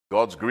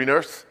God's green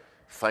earth,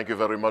 thank you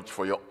very much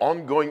for your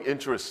ongoing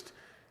interest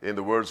in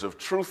the words of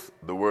truth,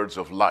 the words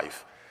of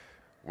life.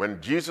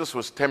 When Jesus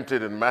was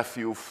tempted in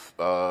Matthew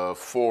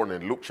 4 and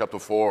in Luke chapter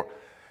 4,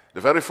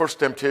 the very first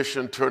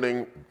temptation,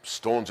 turning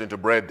stones into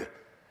bread,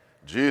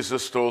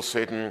 Jesus told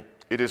Satan,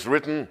 "It is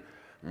written,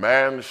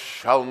 man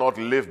shall not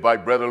live by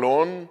bread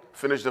alone,"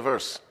 finish the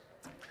verse,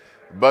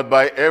 "but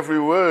by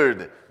every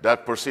word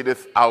that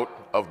proceedeth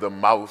out of the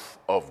mouth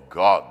of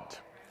God."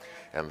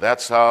 And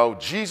that's how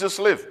Jesus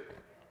lived.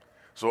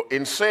 So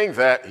in saying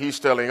that, he's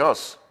telling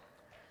us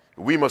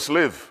we must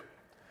live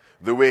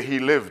the way he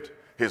lived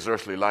his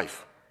earthly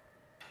life.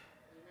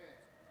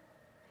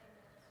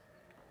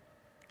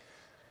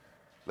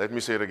 Let me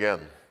say it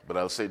again, but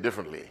I'll say it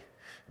differently.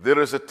 There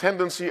is a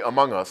tendency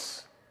among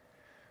us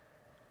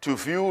to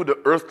view the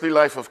earthly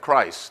life of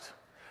Christ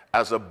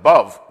as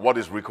above what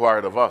is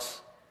required of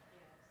us.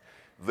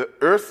 The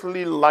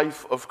earthly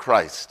life of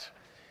Christ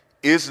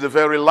is the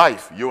very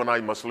life you and I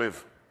must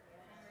live.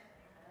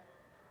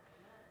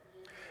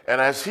 And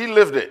as he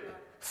lived it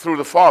through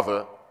the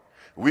Father,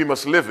 we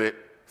must live it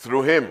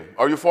through him.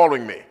 Are you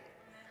following me?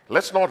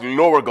 Let's not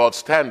lower God's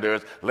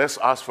standards. Let's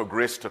ask for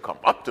grace to come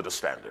up to the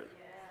standard.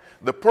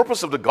 The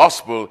purpose of the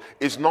gospel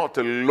is not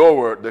to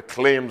lower the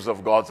claims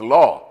of God's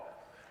law.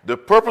 The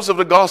purpose of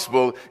the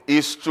gospel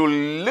is to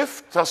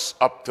lift us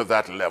up to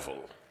that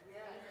level.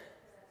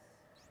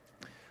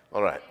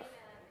 All right.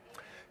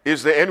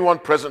 Is there anyone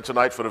present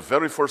tonight for the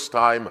very first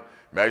time?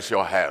 May I see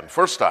your hand?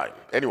 First time.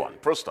 Anyone?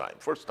 First time.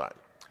 First time.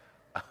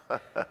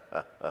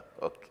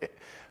 Okay.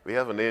 We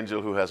have an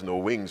angel who has no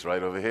wings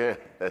right over here.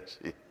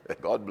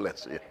 God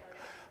bless you.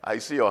 I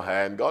see your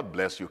hand. God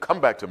bless you. Come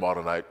back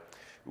tomorrow night.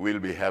 We'll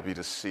be happy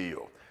to see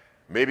you.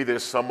 Maybe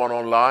there's someone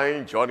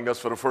online joining us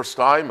for the first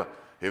time.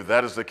 If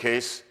that is the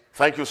case,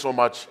 thank you so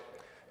much,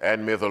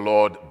 and may the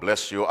Lord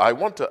bless you. I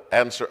want to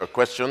answer a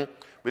question,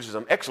 which is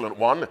an excellent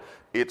one.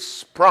 It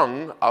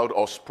sprang out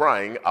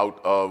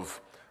of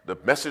the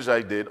message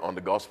I did on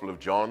the Gospel of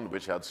John,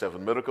 which had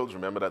 7 miracles.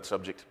 Remember that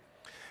subject?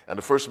 And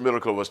the first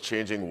miracle was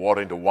changing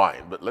water into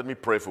wine. But let me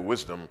pray for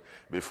wisdom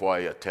before I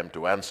attempt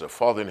to answer.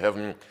 Father in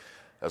heaven,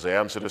 as I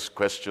answer this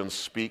question,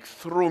 speak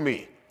through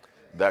me,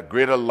 that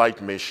greater light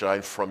may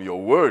shine from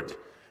your word,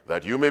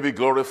 that you may be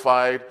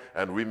glorified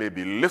and we may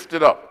be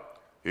lifted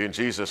up. In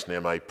Jesus'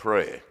 name I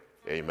pray.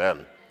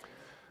 Amen.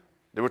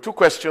 There were 2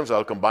 questions.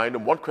 I'll combine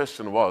them. One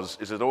question was,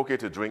 is it okay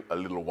to drink a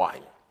little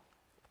wine?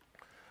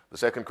 The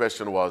second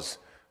question was,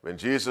 when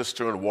Jesus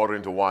turned water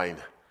into wine,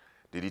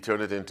 did he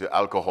turn it into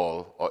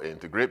alcohol or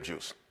into grape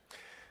juice?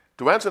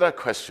 To answer that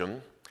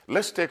question,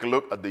 let's take a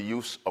look at the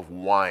use of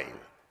wine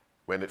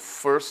when it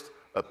first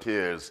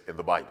appears in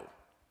the Bible.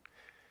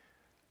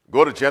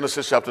 Go to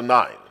Genesis chapter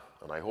 9,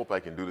 and I hope I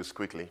can do this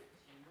quickly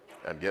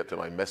and get to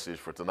my message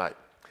for tonight.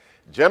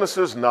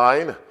 Genesis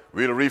 9,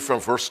 we'll read from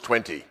verse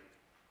 20.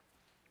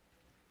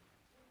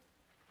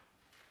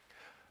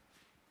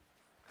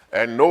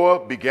 And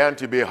Noah began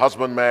to be a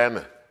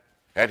husbandman,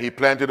 and he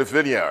planted a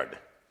vineyard.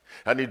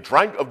 And he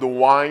drank of the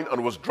wine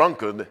and was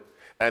drunken,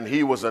 and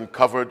he was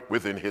uncovered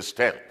within his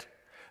tent.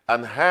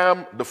 And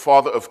Ham, the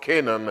father of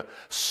Canaan,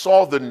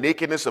 saw the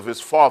nakedness of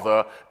his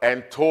father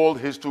and told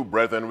his 2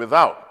 brethren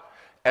without.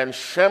 And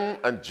Shem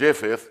and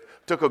Japheth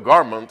took a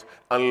garment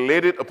and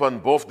laid it upon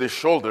both their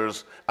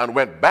shoulders and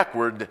went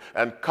backward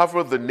and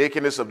covered the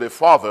nakedness of their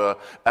father,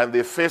 and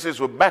their faces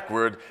were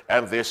backward,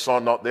 and they saw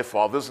not their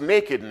father's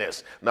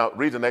nakedness. Now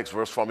read the next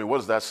verse for me. What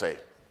does that say?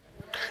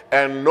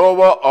 And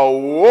Noah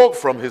awoke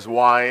from his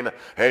wine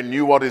and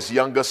knew what his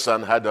younger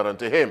son had done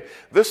unto him.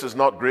 This is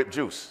not grape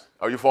juice.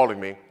 Are you following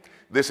me?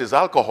 This is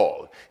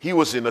alcohol. He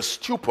was in a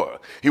stupor.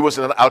 He was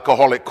in an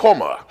alcoholic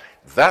coma.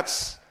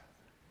 That's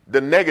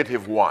the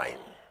negative wine.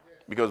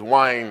 Because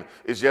wine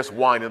is just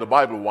wine in the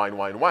Bible. Wine,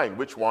 wine, wine.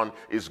 Which one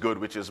is good,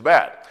 which is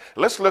bad?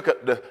 Let's look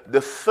at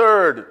the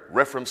third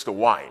reference to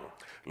wine.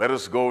 Let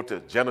us go to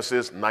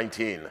Genesis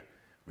 19.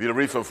 We'll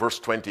read from verse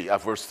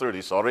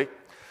 30, sorry.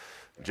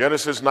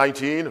 Genesis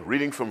 19,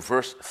 reading from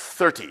verse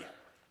 30.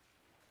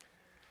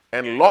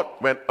 And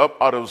Lot went up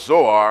out of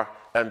Zoar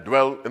and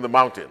dwelt in the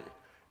mountain,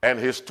 and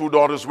his 2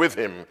 daughters with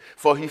him,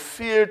 for he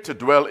feared to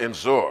dwell in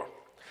Zoar.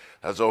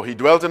 And so he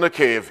dwelt in a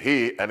cave,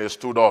 he and his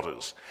 2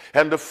 daughters.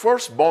 And the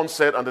firstborn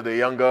said unto the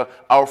younger,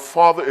 Our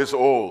father is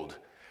old,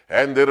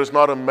 and there is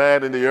not a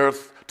man in the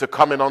earth to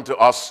come in unto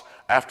us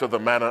after the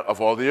manner of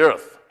all the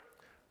earth.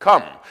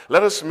 Come,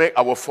 let us make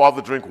our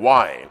father drink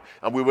wine,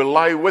 and we will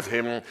lie with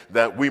him,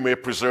 that we may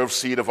preserve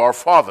seed of our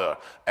father.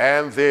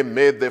 And they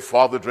made their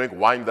father drink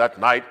wine that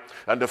night.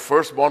 And the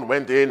firstborn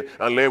went in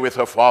and lay with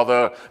her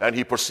father, and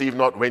he perceived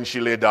not when she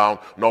lay down,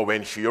 nor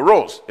when she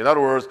arose. In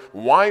other words,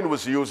 wine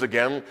was used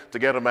again to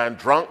get a man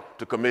drunk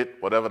to commit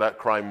whatever that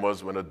crime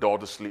was when a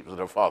daughter sleeps with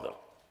her father.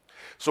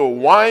 So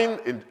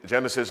wine in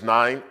Genesis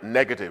 9,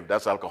 negative,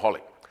 that's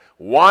alcoholic.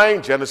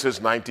 Wine, Genesis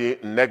 19,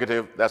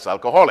 negative, that's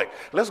alcoholic.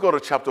 Let's go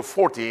to chapter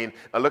 14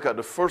 and look at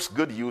the first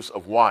good use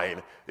of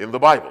wine in the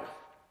Bible.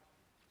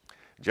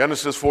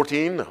 Genesis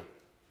 14.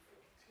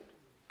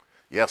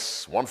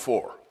 Yes,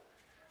 1-4.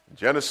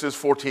 Genesis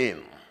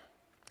 14.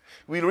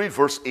 We read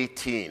verse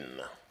 18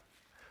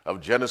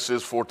 of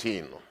Genesis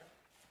 14.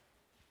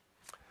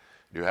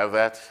 Do you have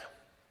that?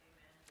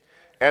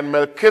 And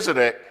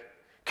Melchizedek,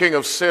 king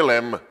of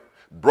Salem,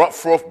 brought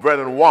forth bread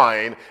and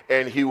wine,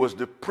 and he was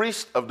the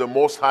priest of the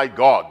Most High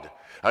God.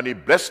 And he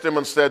blessed him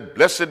and said,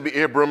 Blessed be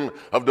Abram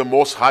of the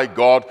Most High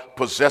God,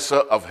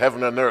 possessor of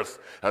heaven and earth.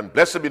 And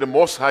blessed be the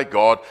Most High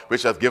God,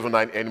 which hath given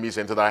thine enemies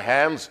into thy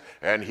hands.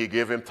 And he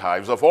gave him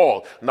tithes of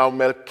all. Now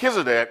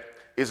Melchizedek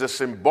is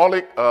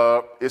symbolic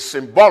of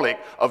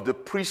the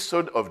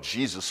priesthood of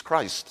Jesus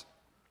Christ.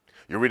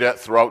 You read that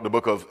throughout the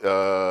book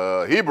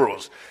of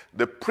Hebrews.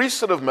 The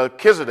priesthood of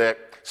Melchizedek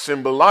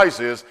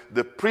symbolizes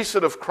the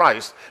priesthood of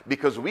Christ,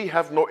 because we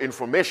have no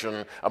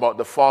information about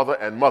the father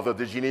and mother,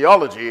 the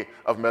genealogy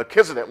of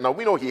Melchizedek. Now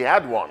we know he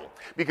had one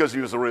because he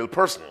was a real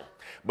person,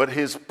 but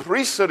his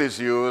priesthood is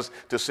used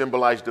to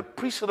symbolize the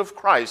priesthood of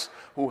Christ,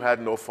 who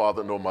had no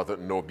father, no mother,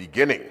 no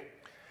beginning.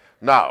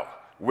 Now,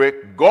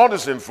 where God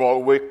is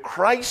involved, where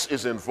Christ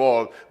is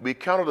involved, we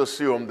cannot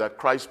assume that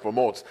Christ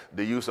promotes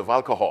the use of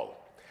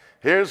alcohol.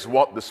 Here's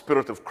what the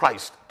Spirit of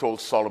Christ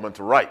told Solomon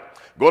to write.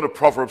 Go to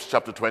Proverbs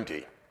chapter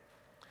 20.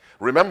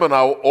 Remember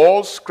now,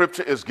 all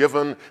scripture is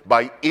given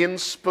by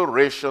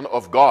inspiration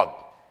of God.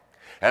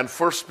 And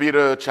 1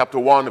 Peter chapter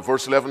 1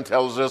 verse 11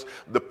 tells us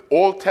the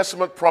Old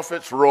Testament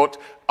prophets wrote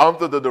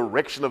under the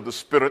direction of the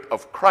Spirit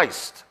of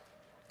Christ.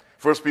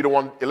 1 Peter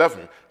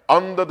 1:11,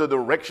 under the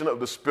direction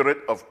of the Spirit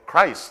of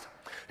Christ.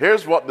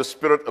 Here's what the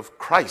Spirit of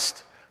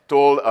Christ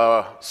told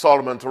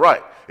Solomon to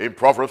write in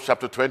Proverbs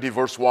chapter 20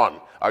 verse 1.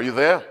 Are you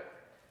there?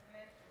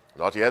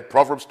 Not yet.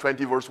 Proverbs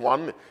 20 verse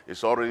 1.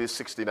 It's already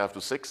 16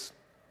 after 6.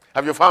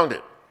 Have you found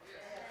it?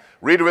 Yes.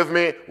 Read with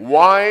me.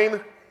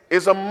 Wine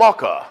is a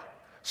mocker.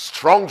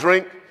 Strong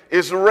drink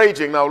is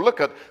raging. Now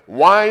look at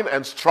wine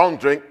and strong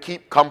drink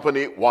keep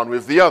company one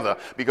with the other,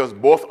 because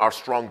both are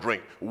strong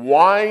drink.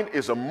 Wine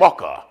is a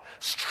mocker.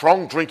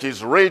 Strong drink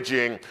is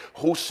raging.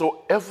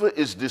 Whosoever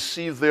is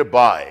deceived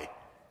thereby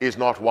is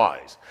not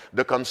wise.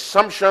 The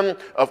consumption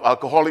of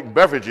alcoholic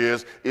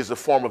beverages is a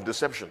form of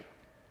deception.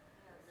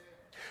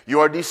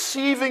 You are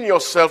deceiving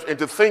yourself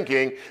into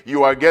thinking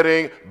you are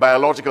getting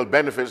biological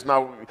benefits.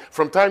 Now,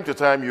 from time to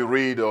time you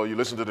read or you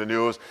listen to the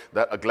news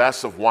that a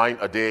glass of wine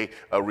a day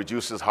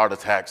reduces heart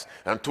attacks,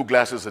 and 2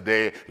 glasses a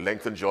day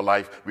lengthens your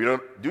life.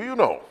 Do you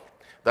know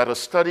that a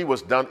study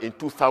was done in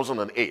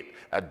 2008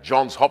 at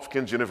Johns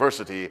Hopkins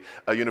University,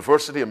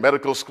 a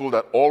medical school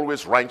that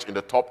always ranks in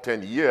the top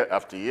 10 year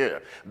after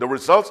year? The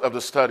results of the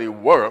study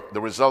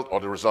the result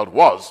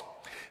was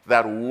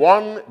that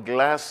 1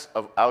 glass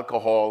of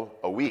alcohol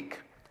a week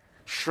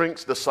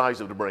shrinks the size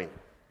of the brain.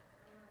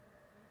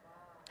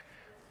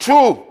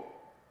 2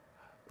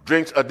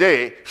 drinks a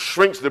day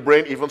shrinks the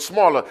brain even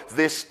smaller.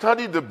 They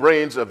studied the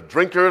brains of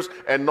drinkers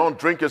and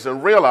non-drinkers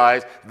and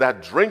realized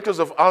that drinkers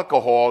of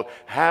alcohol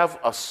have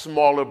a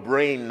smaller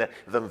brain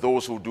than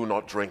those who do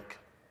not drink.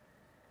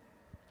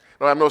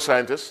 Now, I'm no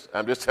scientist.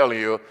 I'm just telling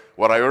you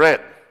what I read.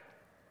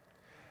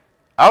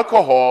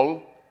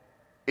 Alcohol,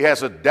 it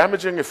has a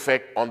damaging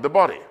effect on the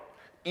body,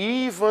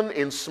 even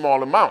in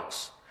small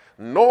amounts.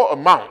 No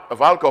amount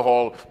of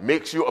alcohol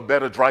makes you a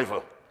better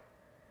driver.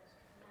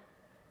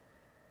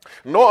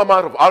 No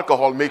amount of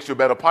alcohol makes you a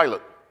better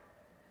pilot.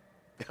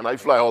 And I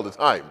fly all the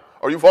time.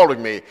 Are you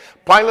following me?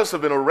 Pilots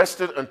have been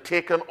arrested and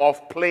taken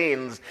off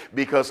planes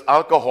because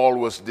alcohol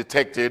was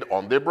detected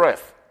on their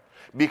breath.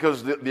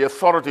 Because the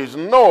authorities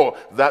know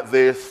that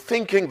their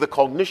thinking, the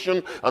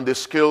cognition, and the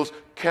skills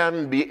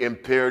can be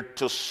impaired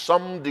to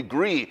some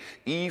degree,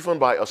 even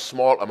by a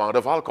small amount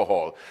of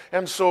alcohol.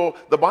 And so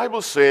the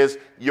Bible says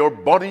your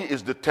body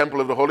is the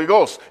temple of the Holy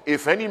Ghost.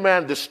 If any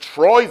man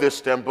destroy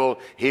this temple,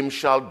 him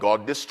shall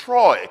God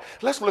destroy.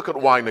 Let's look at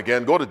wine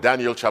again. Go to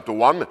Daniel chapter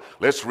 1.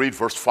 Let's read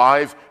verse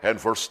 5 and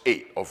verse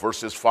 8, or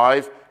verses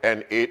 5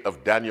 and 8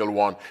 of Daniel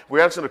 1.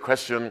 We're answering the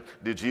question,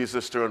 did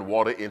Jesus turn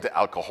water into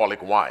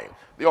alcoholic wine?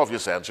 The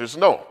obvious answer is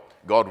no.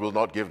 God will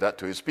not give that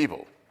to his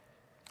people,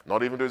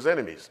 not even to his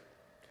enemies.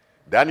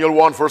 Daniel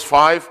 1 verse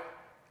 5,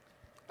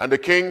 and the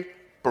king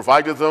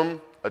provided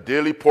them a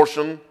daily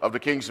portion of the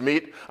king's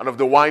meat and of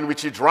the wine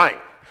which he drank,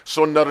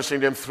 so nourishing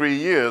them 3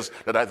 years,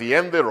 that at the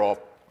end thereof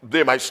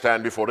they might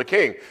stand before the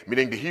king,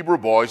 meaning the Hebrew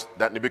boys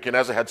that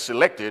Nebuchadnezzar had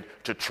selected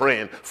to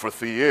train for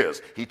 3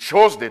 years. He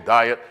chose their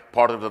diet.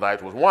 Part of the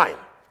diet was wine.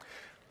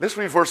 Let's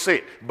read verse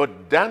 8.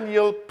 But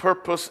Daniel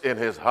purposed in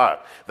his heart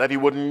that he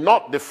would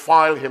not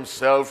defile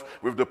himself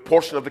with the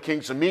portion of the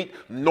king's meat,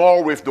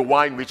 nor with the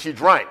wine which he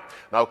drank.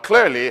 Now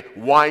clearly,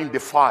 wine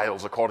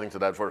defiles according to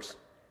that verse.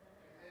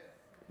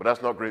 But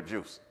that's not grape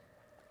juice.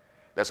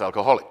 That's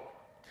alcoholic.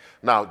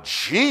 Now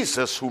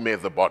Jesus, who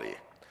made the body,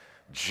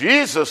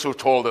 Jesus, who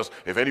told us,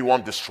 if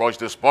anyone destroys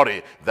this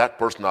body, that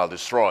person I'll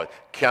destroy,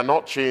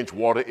 cannot change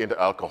water into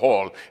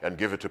alcohol and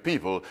give it to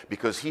people,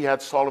 because he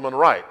had Solomon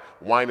right.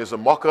 Wine is a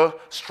mocker,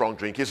 strong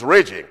drink is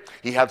raging.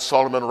 He had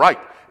Solomon right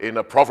in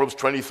Proverbs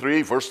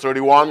 23, verse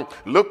 31.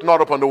 Look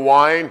not upon the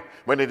wine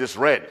when it is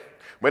red,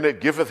 when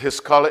it giveth his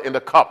color in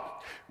the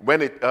cup,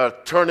 when it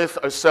turneth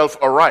itself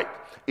aright,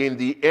 In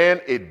the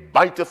end, it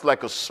biteth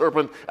like a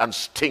serpent and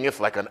stingeth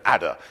like an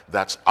adder.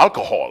 That's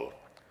alcohol,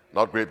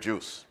 not grape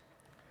juice.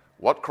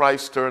 What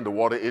Christ turned the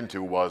water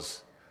into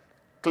was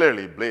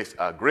clearly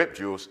grape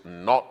juice,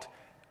 not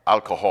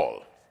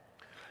alcohol.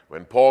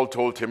 When Paul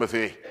told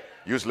Timothy,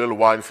 use a little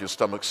wine for your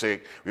stomach's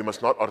sake, we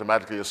must not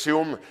automatically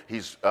assume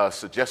he's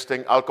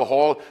suggesting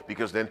alcohol,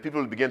 because then people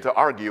will begin to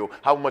argue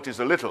how much is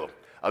a little.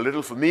 A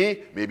little for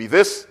me, maybe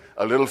this.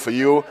 A little for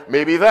you,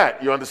 maybe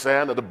that. You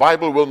understand? The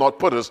Bible will not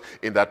put us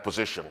in that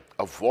position.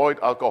 Avoid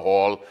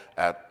alcohol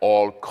at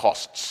all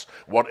costs.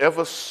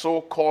 Whatever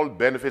so-called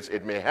benefits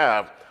it may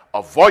have,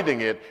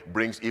 avoiding it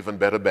brings even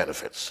better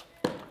benefits.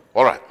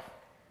 All right.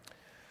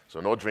 So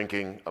no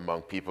drinking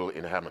among people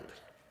in Hammond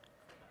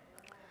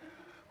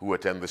who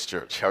attend this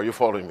church. Are you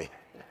following me?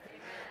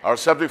 Our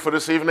subject for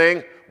this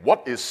evening,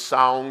 what is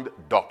sound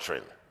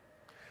doctrine?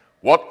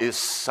 What is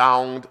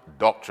sound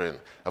doctrine?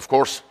 Of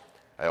course,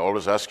 I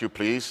always ask you,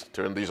 please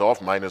turn these off.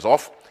 Mine is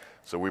off.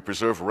 So we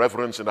preserve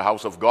reverence in the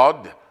house of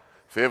God.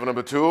 Favor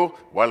number 2,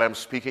 while I'm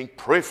speaking,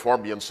 pray for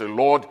me and say,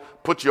 Lord,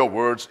 put your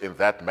words in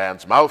that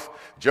man's mouth.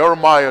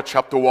 Jeremiah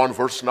chapter 1,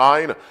 verse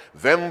 9,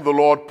 then the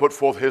Lord put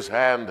forth his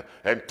hand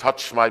and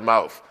touched my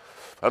mouth.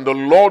 And the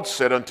Lord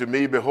said unto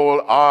me,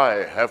 behold,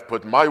 I have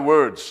put my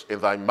words in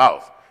thy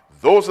mouth.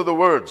 Those are the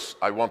words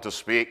I want to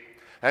speak.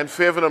 And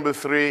favor number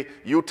 3,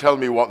 you tell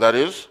me what that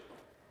is.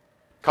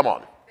 Come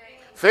on.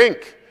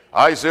 Think.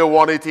 Isaiah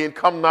 1:18,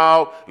 come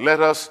now, let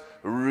us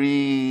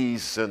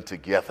reason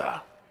together.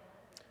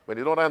 When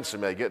you don't answer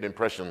me, I get the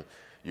impression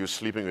you're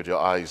sleeping with your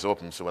eyes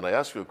open. So when I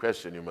ask you a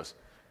question, you must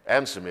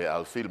answer me.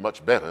 I'll feel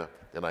much better,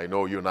 and I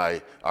know you and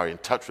I are in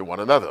touch with one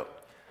another.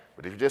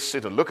 But if you just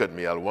sit and look at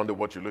me, I'll wonder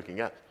what you're looking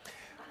at.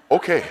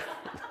 Okay,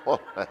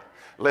 well,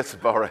 let's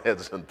bow our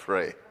heads and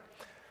pray.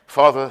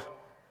 Father,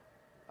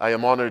 I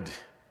am honored,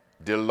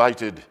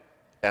 delighted,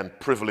 and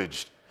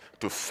privileged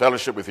to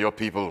fellowship with your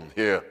people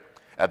here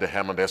at the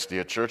Hammond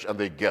SDA Church and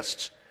their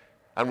guests,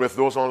 and with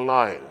those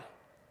online.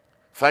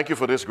 Thank you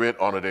for this great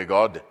honor, dear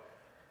God.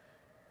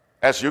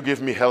 As you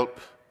give me help,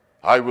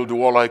 I will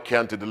do all I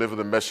can to deliver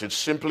the message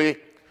simply,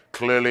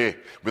 clearly,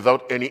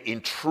 without any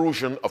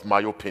intrusion of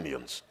my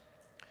opinions.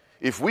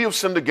 If we have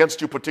sinned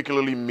against you,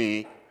 particularly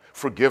me,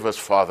 forgive us,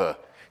 Father.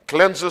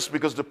 Cleanse us,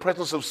 because the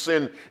presence of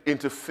sin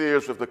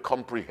interferes with the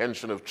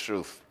comprehension of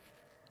truth.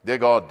 Dear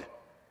God,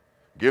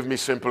 give me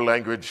simple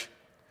language.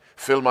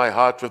 Fill my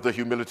heart with the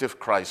humility of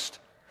Christ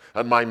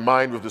and my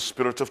mind with the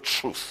spirit of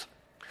truth.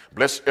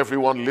 Bless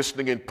everyone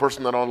listening in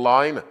person and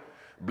online.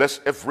 Bless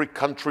every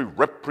country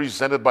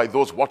represented by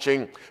those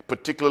watching,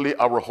 particularly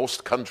our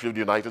host country of the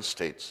United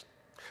States.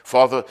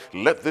 Father,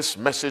 let this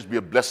message be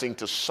a blessing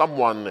to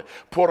someone.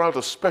 Pour out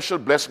a special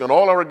blessing on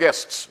all our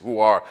guests who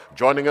are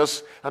joining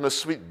us, and a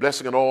sweet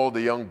blessing on all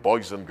the young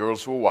boys and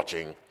girls who are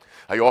watching.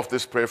 I offer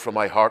this prayer from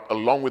my heart,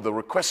 along with the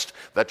request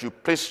that you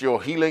place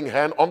your healing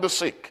hand on the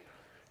sick.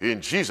 In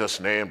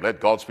Jesus' name, let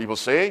God's people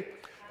say,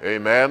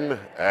 amen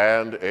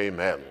and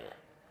amen.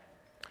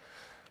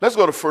 Let's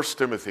go to 1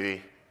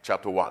 Timothy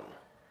chapter 1.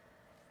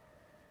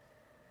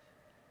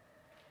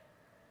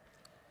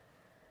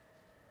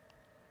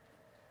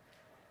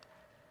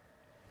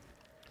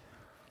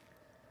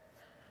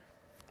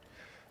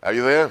 Are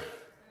you there?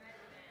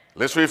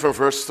 Let's read from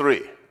verse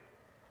 3.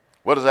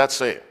 What does that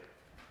say?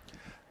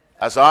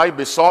 As I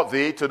besought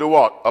thee to do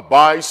what?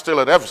 Abide still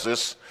at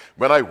Ephesus,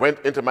 when I went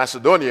into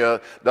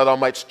Macedonia, that thou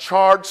mightst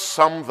charge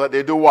some that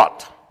they do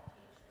what?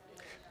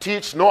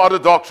 Teach no other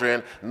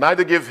doctrine,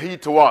 neither give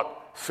heed to what?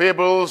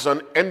 Fables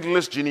and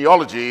endless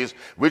genealogies,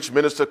 which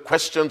minister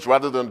questions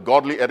rather than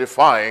godly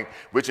edifying,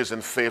 which is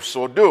in faith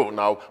so do.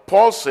 Now,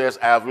 Paul says,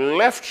 I have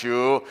left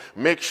you,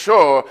 make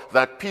sure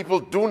that people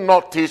do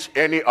not teach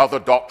any other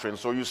doctrine.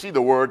 So you see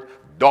the word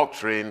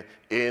doctrine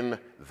in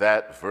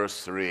that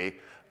verse 3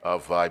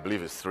 of, I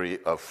believe it's 3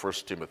 of 1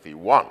 Timothy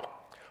 1.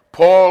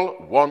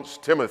 Paul wants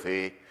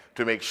Timothy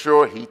to make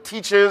sure he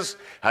teaches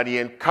and he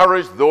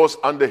encourages those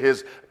under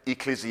his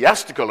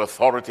ecclesiastical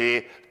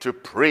authority to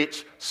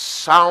preach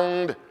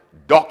sound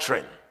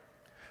doctrine.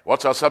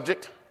 What's our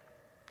subject?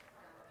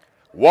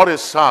 What is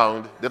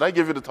sound? Did I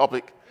give you the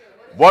topic?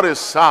 What is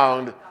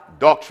sound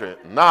doctrine?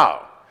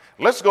 Now,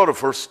 let's go to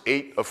verse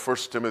 8 of 1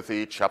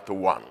 Timothy chapter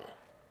 1.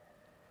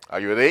 Are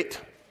you at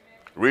 8?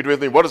 Read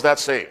with me. What does that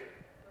say?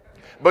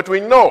 But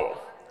we know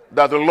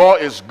that the law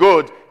is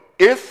good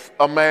if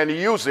a man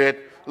use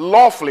it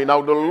lawfully.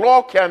 Now, the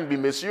law can be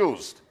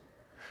misused.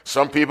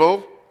 Some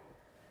people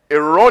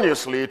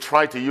erroneously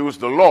try to use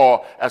the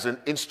law as an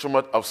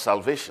instrument of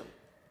salvation.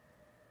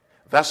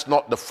 That's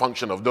not the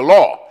function of the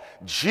law.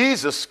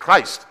 Jesus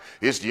Christ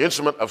is the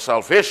instrument of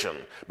salvation.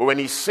 But when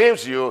he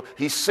saves you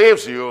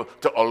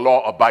to a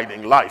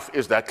law-abiding life.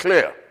 Is that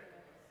clear?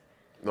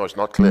 No, it's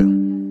not clear. Let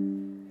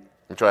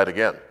me try it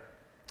again.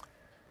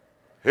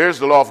 Here's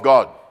the law of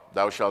God.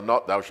 Thou shalt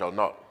not, thou shalt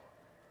not.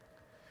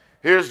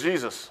 Here's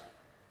Jesus.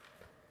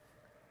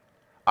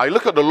 I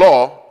look at the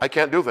law, I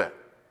can't do that.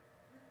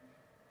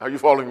 Are you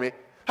following me?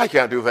 I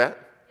can't do that.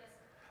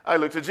 I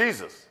look to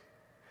Jesus.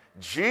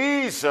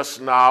 Jesus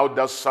now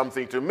does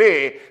something to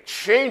me,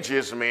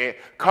 changes me,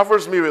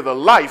 covers me with a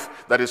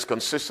life that is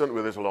consistent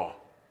with his law.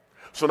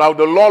 So now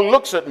the law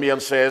looks at me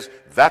and says,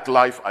 that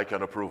life I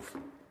can approve.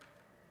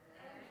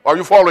 Are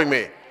you following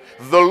me?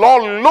 The law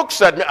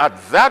looks at me, at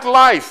that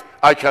life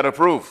I can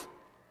approve.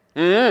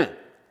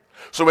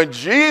 So when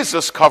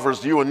Jesus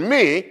covers you and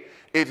me,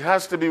 it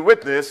has to be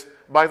witnessed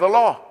by the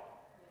law.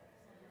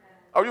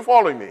 Are you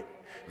following me?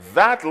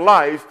 That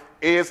life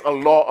is a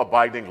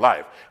law-abiding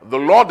life. The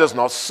law does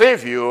not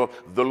save you.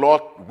 The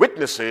law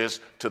witnesses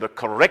to the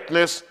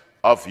correctness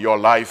of your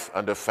life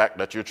and the fact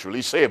that you're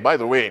truly saved. By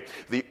the way,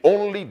 the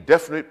only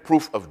definite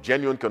proof of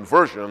genuine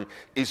conversion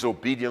is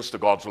obedience to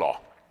God's law.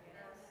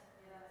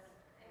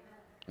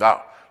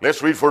 Now,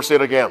 let's read verse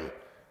 8 again.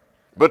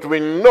 But we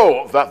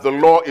know that the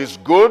law is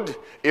good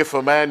if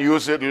a man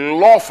use it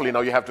lawfully.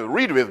 Now, you have to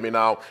read with me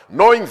now.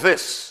 Knowing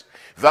this,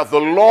 that the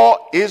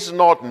law is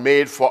not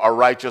made for a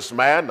righteous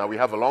man. Now, we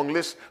have a long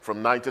list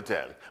from 9 to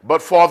 10.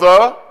 But for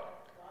the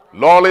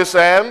lawless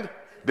and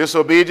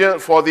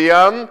disobedient, for the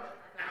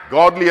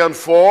ungodly and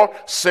for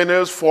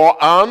sinners, for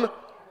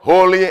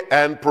unholy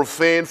and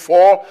profane,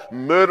 for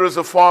murderers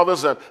of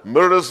fathers and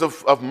murderers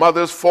of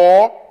mothers,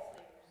 for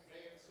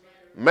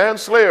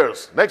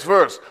manslayers. Next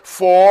verse.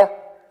 For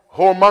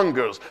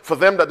whoremongers, for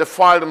them that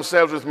defile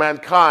themselves with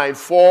mankind,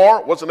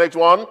 for, what's the next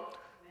one?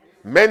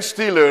 Men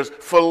stealers,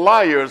 for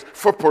liars,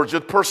 for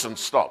perjured persons.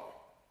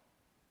 Stop.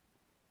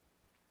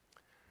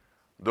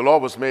 The law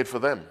was made for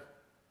them.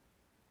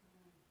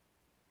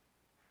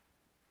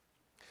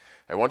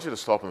 I want you to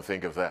stop and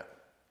think of that.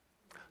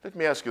 Let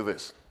me ask you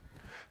this.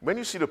 When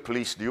you see the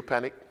police, do you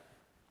panic?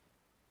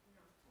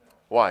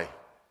 Why?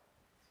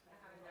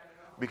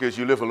 Because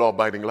you live a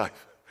law-abiding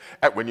life.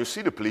 And when you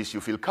see the police, you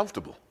feel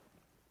comfortable.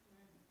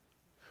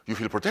 You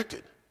feel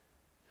protected.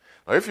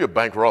 Now, if you're a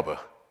bank robber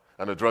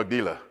and a drug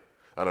dealer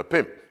and a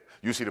pimp,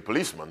 you see the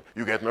policeman,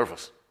 you get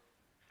nervous.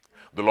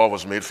 The law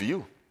was made for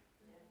you.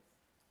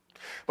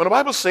 When the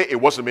Bible says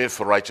it wasn't made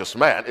for a righteous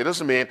man, it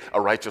doesn't mean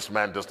a righteous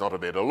man does not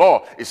obey the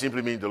law. It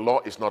simply means the law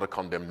is not a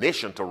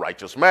condemnation to a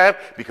righteous man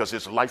because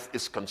his life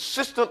is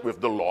consistent with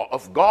the law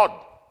of God.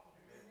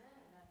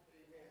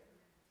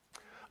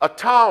 A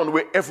town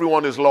where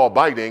everyone is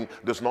law-abiding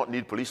does not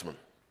need policemen.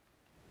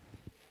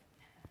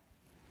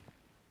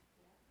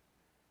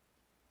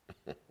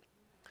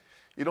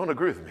 You don't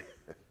agree with me?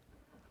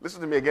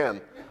 Listen to me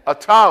again. A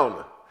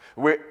town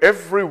where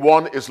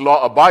everyone is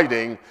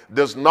law-abiding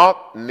does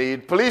not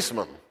need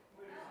policemen.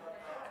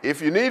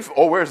 If you need,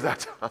 oh, where's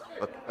that town?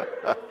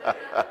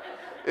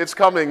 It's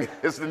coming.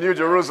 It's the New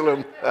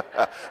Jerusalem.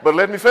 But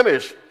let me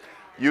finish.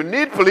 You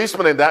need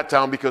policemen in that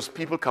town because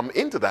people come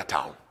into that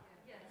town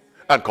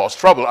and cause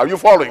trouble. Are you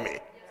following me?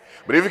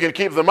 But if you can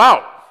keep them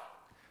out,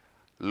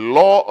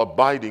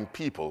 law-abiding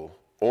people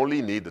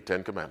only need the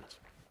 10 Commandments.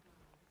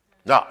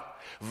 Now,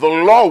 the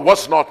law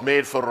was not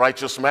made for a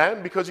righteous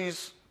man because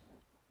he's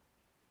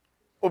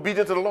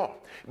obedient to the law.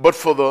 But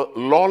for the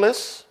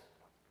lawless,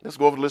 let's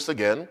go over the list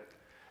again,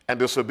 and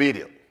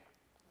disobedient.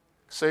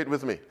 Say it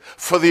with me.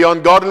 For the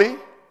ungodly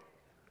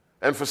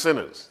and for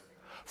sinners.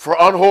 For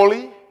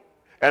unholy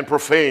and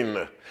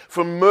profane.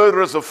 For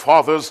murderers of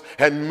fathers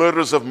and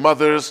murderers of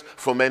mothers.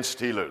 For men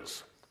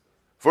stealers.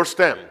 Verse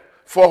 10.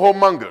 For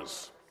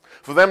whoremongers.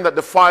 For them that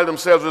defile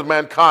themselves with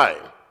mankind.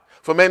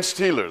 For men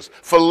stealers,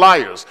 for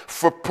liars,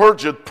 for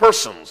perjured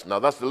persons. Now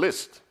that's the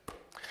list.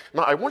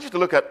 Now I want you to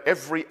look at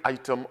every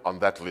item on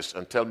that list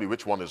and tell me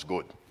which one is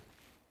good.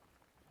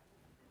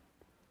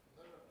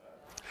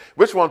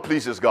 Which one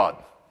pleases God?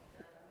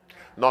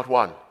 Not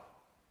one.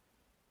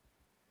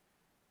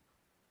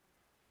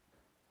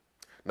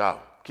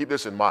 Now, keep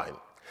this in mind.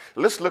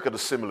 Let's look at a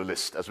similar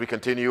list as we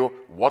continue.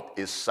 What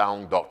is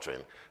sound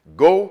doctrine?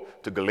 Go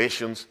to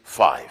Galatians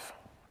 5.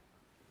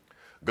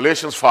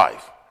 Galatians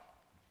 5.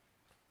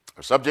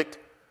 Our subject,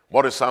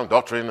 what is sound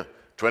doctrine?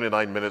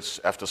 29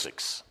 minutes after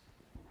 6.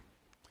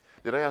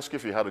 Did I ask you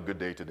if you had a good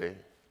day today?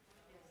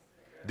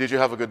 Did you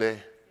have a good day?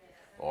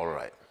 All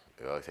right.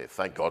 Okay,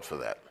 thank God for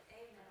that.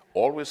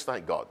 Always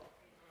thank God.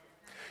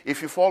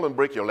 If you fall and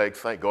break your leg,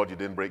 thank God you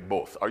didn't break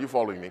both. Are you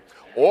following me?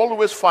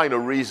 Always find a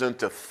reason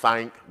to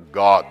thank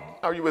God.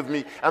 Are you with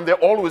me? And there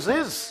always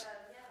is.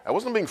 I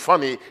wasn't being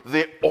funny.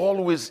 There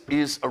always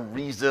is a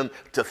reason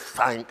to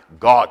thank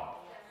God.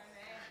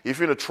 If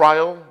you're in a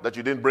trial that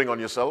you didn't bring on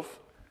yourself,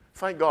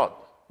 thank God,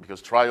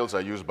 because trials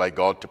are used by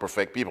God to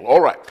perfect people. All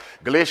right,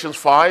 Galatians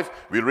 5,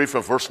 we read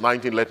from verse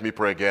 19. Let me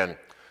pray again.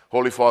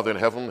 Holy Father in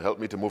heaven, help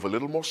me to move a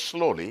little more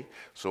slowly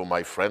so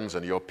my friends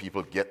and your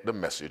people get the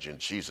message. In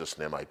Jesus'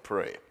 name I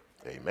pray.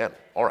 Amen.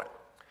 All right,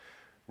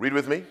 read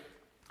with me.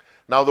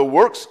 Now the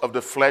works of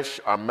the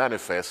flesh are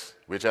manifest,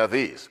 which are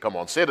these. Come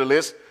on, say the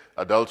list.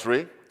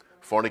 Adultery,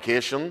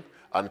 fornication,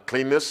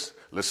 uncleanness,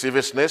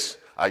 lasciviousness,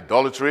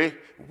 idolatry,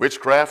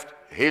 witchcraft,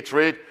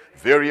 hatred,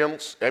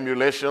 variance,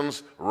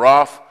 emulations,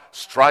 wrath,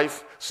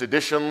 strife,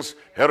 seditions,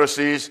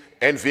 heresies,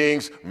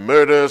 envyings,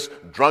 murders,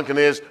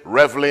 drunkenness,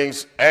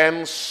 revelings,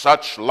 and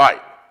such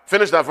like.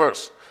 Finish that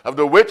verse. Of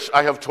the which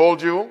I have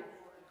told you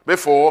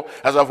before,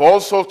 as I've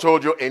also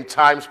told you in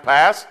times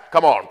past,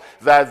 come on,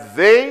 that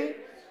they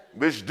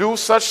which do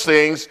such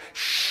things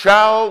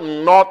shall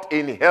not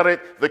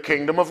inherit the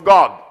kingdom of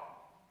God.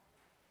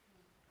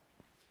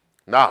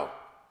 Now,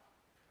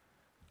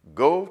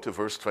 go to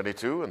verse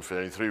 22 and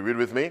 23, read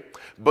with me.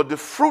 But the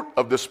fruit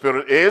of the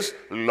Spirit is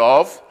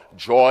love,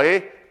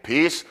 joy,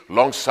 peace,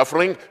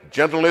 long-suffering,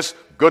 gentleness,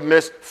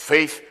 goodness,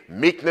 faith,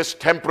 meekness,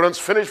 temperance.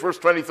 Finish verse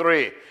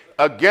 23.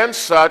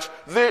 Against such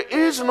there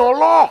is no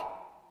law.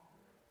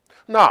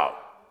 Now,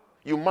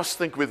 you must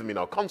think with me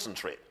now.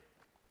 Concentrate.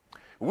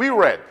 We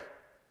read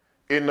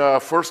in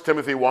 1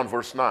 Timothy 1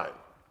 verse 9.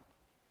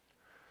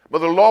 But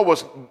the law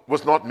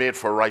was not made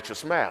for a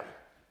righteous man.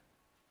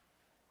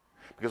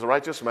 Because a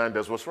righteous man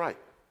does what's right.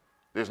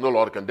 There's no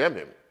law to condemn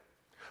him.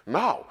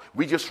 Now,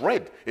 we just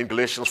read in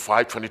Galatians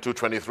 5, 22,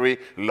 23,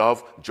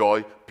 love,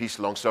 joy, peace,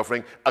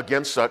 long-suffering.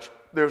 Against such,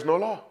 there's no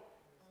law.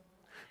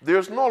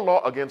 There's no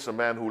law against a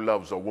man who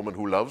loves or woman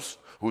who loves,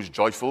 who's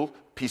joyful,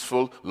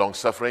 peaceful,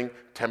 long-suffering,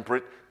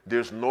 temperate.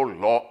 There's no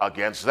law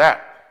against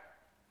that.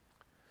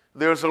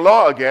 There's a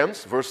law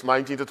against, verse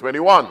 19 to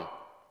 21,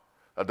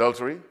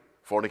 adultery,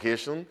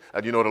 fornication,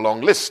 and you know the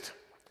long list.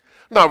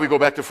 Now we go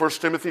back to 1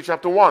 Timothy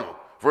chapter 1,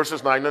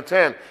 verses 9 and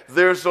 10.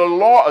 There's a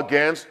law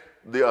against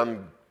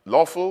the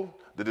unlawful,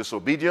 the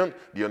disobedient,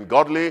 the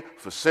ungodly,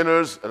 for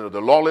sinners, and the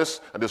lawless,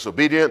 and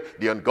disobedient,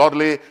 the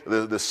ungodly,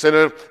 the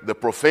sinner, the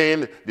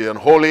profane, the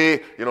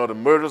unholy, the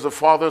murders of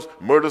fathers,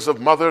 murders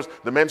of mothers,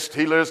 the men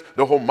stealers,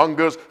 the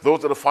homongers,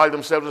 those that defile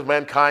themselves with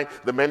mankind,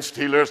 the men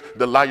stealers,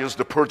 the liars,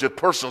 the perjured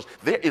persons.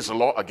 There is a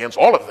law against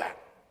all of that.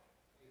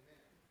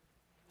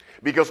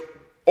 Because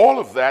all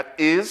of that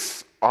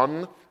is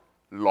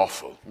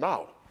unlawful.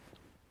 Now,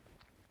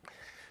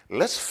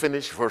 let's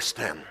finish verse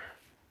 10.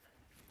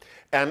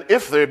 And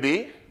if there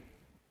be,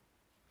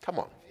 come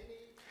on,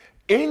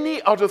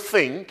 any other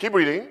thing, keep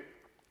reading,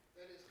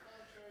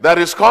 that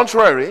is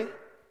contrary.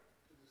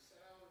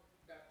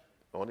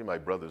 Only my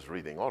brother's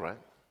reading, all right.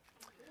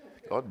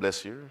 God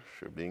bless you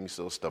for being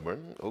so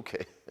stubborn.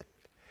 Okay.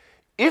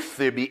 If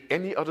there be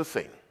any other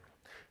thing,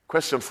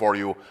 question for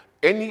you,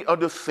 any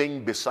other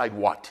thing beside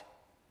what?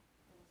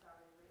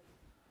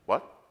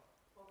 What?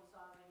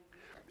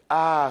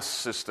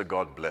 Sister,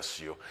 God bless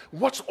you.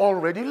 What's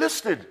already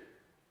listed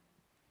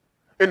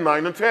in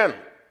 9 and 10?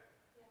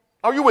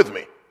 Are you with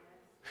me?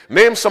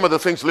 Name some of the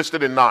things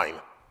listed in 9.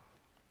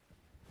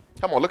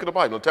 Come on, look at the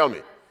Bible and tell me.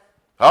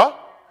 Huh?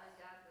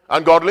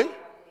 Ungodly?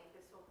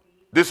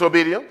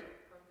 Disobedient?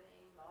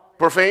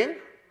 Profane?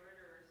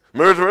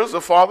 Murderers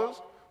of fathers?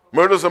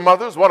 Murders of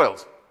mothers? What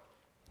else?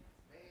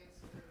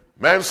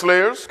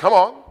 Manslayers? Come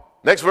on.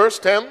 Next verse,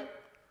 10.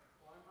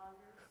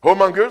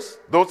 Homongers?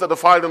 Those that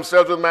defile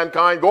themselves with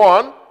mankind? Go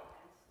on.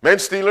 Men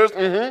stealers?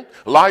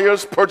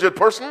 Liars, perjured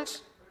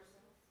persons?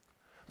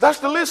 That's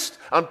the list.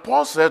 And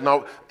Paul said,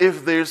 now,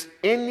 if there's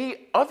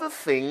any other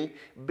thing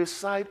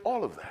beside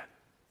all of that,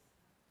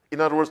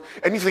 in other words,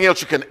 anything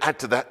else you can add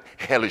to that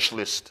hellish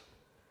list.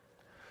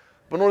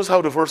 But notice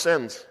how the verse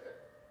ends.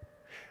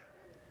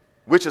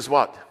 Which is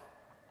what?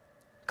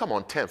 Come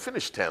on, 10.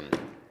 Finish 10.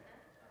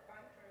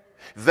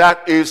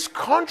 That is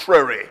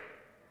contrary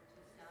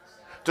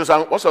to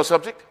sound. What's our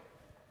subject?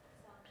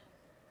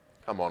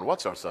 Come on,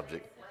 what's our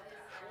subject?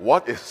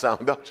 What is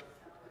sound doctrine?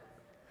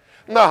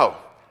 Now,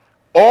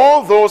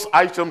 all those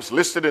items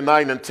listed in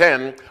 9 and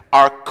 10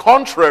 are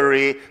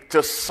contrary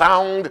to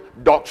sound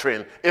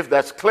doctrine. If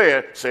that's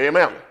clear, say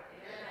amen. Amen.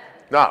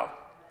 Now,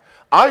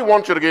 I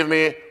want you to give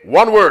me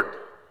one word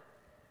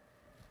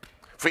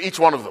for each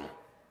one of them.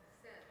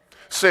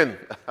 Sin.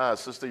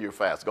 Sister, you're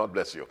fast. God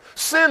bless you.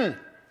 Sin.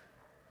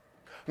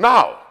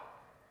 Now,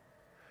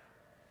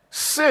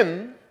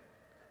 sin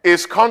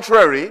is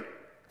contrary,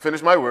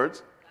 finish my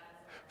words.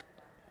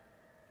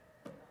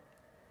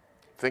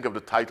 Think of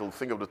the title,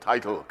 think of the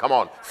title. Come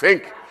on,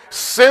 think.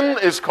 Sin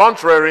is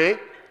contrary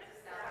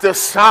to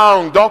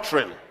sound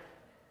doctrine.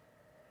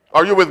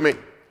 Are you with me?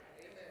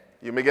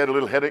 You may get a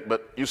little headache,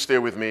 but you stay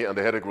with me and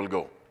the headache will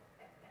go.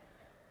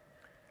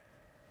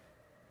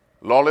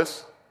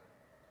 Lawless,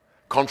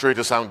 contrary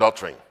to sound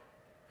doctrine.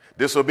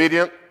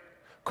 Disobedient,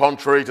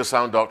 contrary to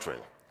sound doctrine.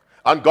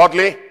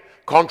 Ungodly,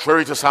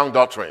 contrary to sound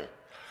doctrine.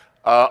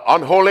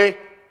 Unholy,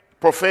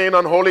 profane,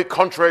 unholy,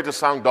 contrary to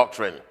sound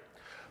doctrine.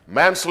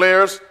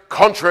 Manslayers,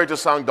 contrary to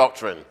sound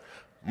doctrine.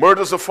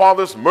 Murders of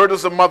fathers,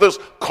 murders of mothers,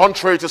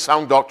 contrary to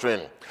sound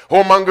doctrine.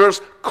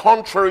 Homongers,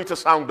 contrary to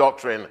sound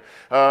doctrine.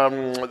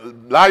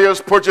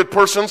 Liars, perjured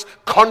persons,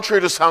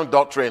 contrary to sound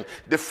doctrine.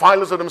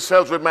 Defilers of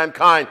themselves with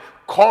mankind,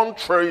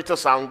 contrary to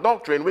sound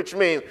doctrine, which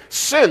means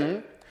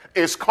sin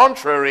is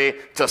contrary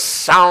to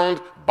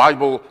sound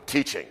Bible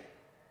teaching.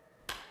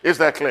 Is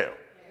that clear?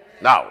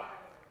 Now,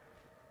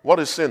 what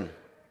is sin?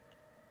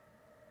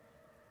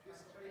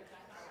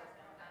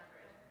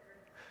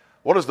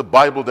 What is the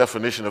Bible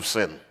definition of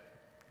sin?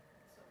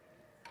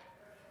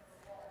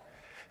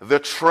 The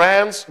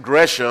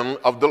transgression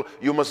of the...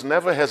 You must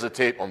never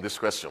hesitate on this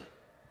question.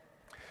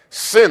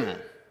 Sin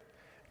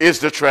is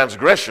the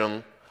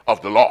transgression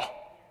of the law.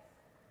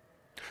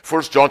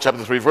 1 John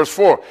chapter 3, verse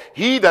 4.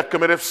 He that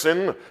committeth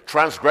sin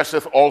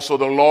transgresseth also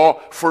the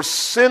law, for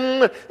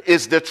sin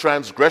is the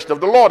transgression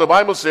of the law. The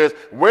Bible says,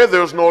 where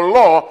there's no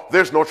law,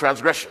 there's no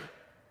transgression.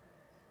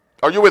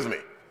 Are you with me?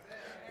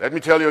 Let me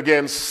tell you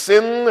again,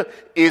 sin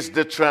is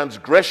the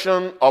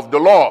transgression of the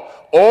law.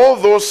 All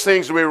those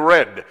things we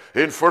read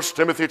in 1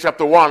 Timothy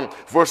chapter 1,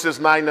 verses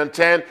 9 and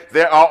 10,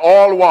 they are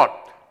all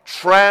what?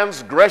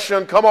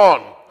 Transgression, come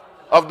on,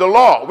 of the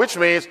law, which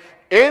means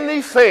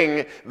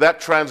anything that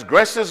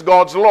transgresses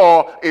God's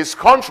law is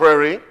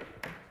contrary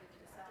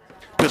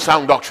to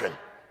sound doctrine.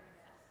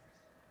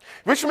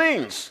 Which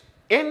means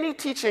any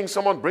teaching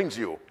someone brings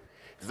you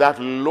that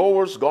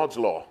lowers God's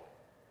law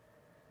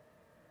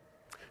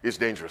is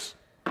dangerous.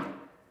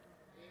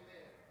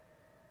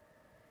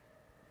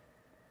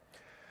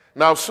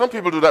 Now, some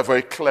people do that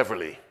very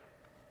cleverly.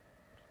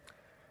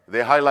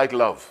 They highlight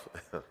love.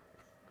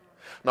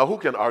 Now, who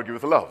can argue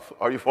with love?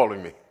 Are you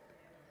following me?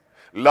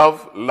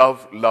 Love,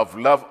 love, love,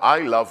 love. I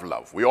love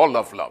love. We all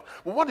love love.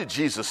 Well, what did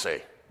Jesus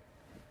say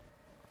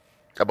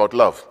about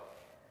love?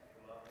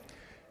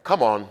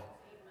 Come on.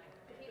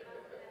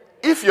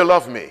 If you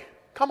love me,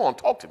 come on,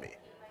 talk to me.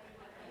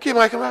 Keep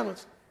my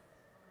commandments.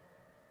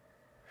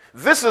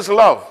 This is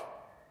love,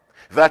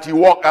 that you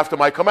walk after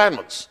my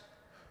commandments.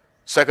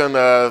 Second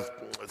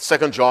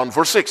John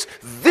verse 6.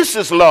 This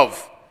is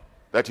love,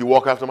 that you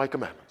walk after my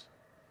commandments.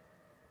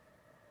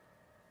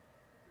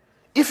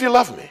 If you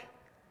love me,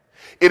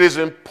 it is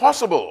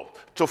impossible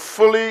to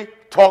fully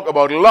talk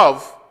about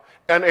love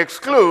and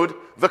exclude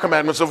the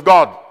commandments of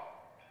God.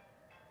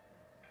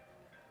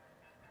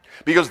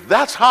 Because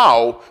that's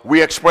how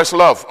we express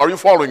love. Are you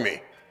following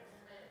me?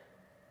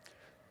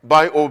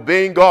 By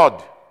obeying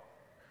God.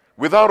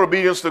 Without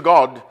obedience to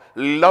God,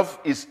 love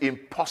is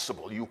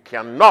impossible. You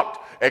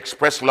cannot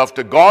express love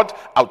to God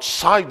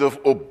outside of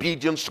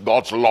obedience to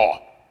God's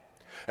law.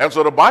 And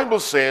so the Bible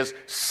says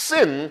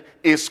sin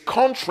is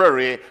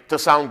contrary to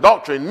sound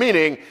doctrine,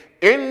 meaning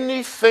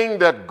anything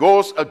that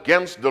goes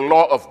against the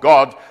law of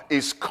God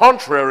is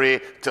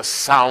contrary to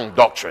sound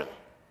doctrine.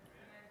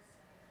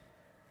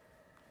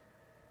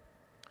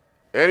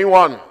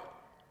 Anyone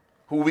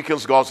who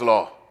weakens God's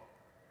law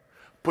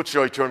puts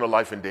your eternal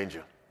life in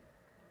danger.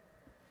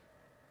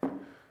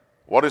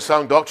 What is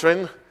sound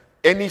doctrine?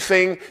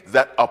 Anything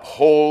that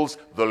upholds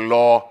the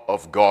law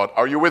of God.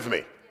 Are you with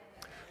me?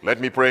 Let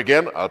me pray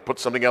again. I'll put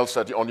something else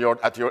to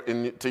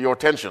your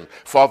attention.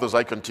 Father, as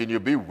I continue,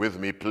 be with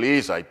me,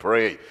 please, I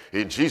pray.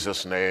 In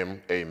Jesus'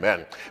 name,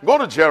 amen. Go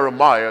to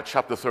Jeremiah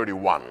chapter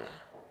 31.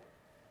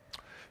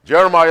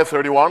 Jeremiah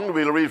 31,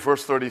 we'll read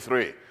verse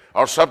 33.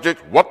 Our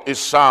subject, what is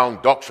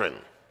sound doctrine?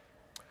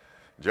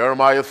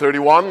 Jeremiah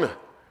 31,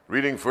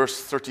 reading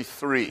verse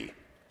 33.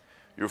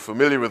 You're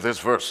familiar with this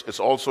verse. It's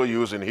also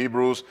used in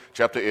Hebrews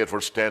chapter 8,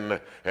 verse 10,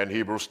 and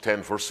Hebrews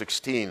 10, verse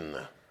 16.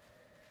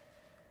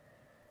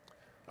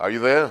 Are you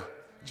there?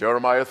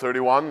 Jeremiah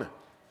 31.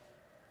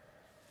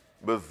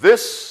 But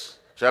this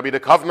shall be the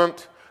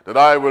covenant that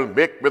I will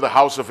make with the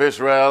house of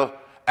Israel.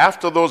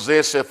 After those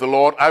days, saith the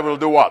Lord, I will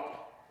do what?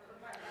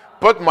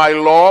 Put my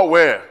law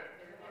where?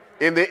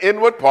 In the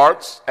inward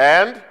parts,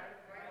 and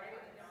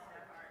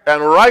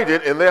write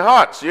it in their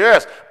hearts.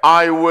 Yes,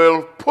 I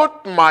will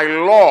put my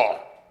law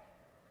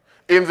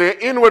in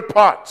the inward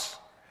parts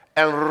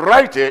and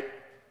write it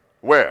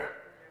where?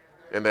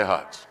 In their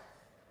hearts.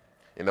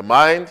 In the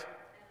mind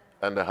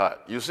and the heart.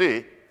 You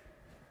see,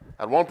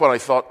 at one point I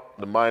thought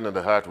the mind and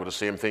the heart were the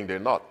same thing. They're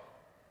not.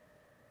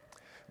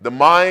 The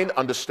mind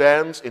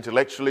understands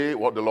intellectually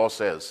what the law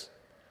says.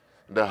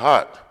 The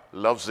heart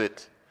loves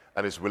it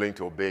and is willing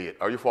to obey it.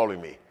 Are you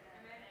following me?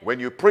 When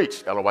you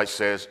preach, Ellen White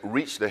says,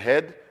 reach the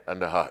head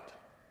and the heart.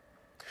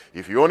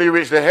 If you only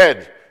reach the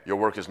head, your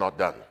work is not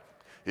done.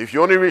 If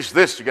you only reach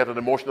this, you get an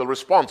emotional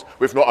response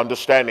with no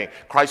understanding.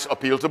 Christ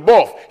appealed to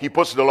both. He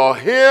puts the law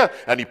here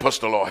and he puts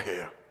the law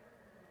here.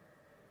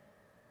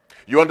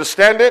 You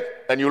understand it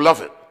and you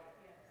love it.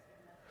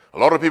 A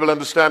lot of people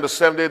understand the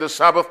 7th day, the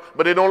Sabbath,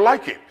 but they don't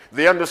like it.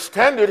 They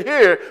understand it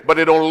here, but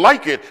they don't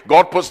like it.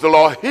 God puts the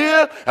law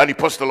here and he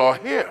puts the law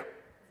here.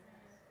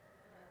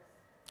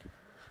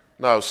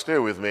 Now, stay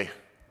with me.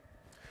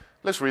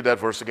 Let's read that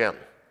verse again.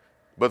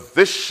 But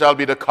this shall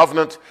be the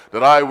covenant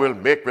that I will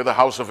make with the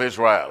house of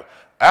Israel.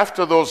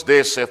 After those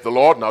days, saith the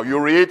Lord. Now you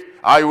read,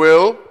 I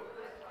will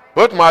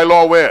put my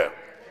law where?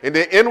 In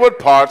the inward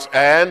parts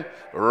and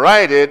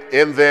write it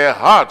in their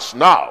hearts.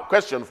 Now,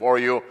 question for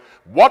you.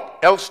 What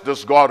else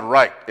does God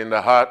write in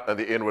the heart and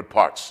the inward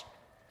parts?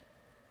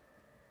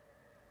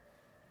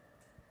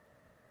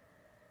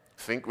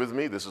 Think with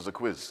me. This is a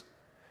quiz.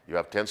 You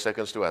have 10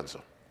 seconds to answer.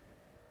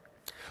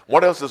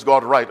 What else does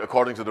God write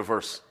according to the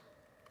verse?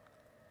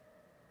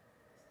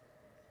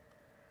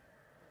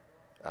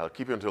 I'll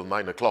keep you until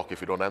 9 o'clock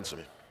if you don't answer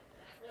me.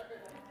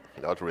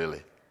 Not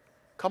really.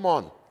 Come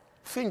on.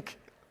 Think.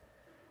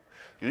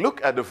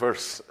 Look at the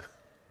verse.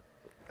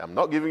 I'm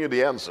not giving you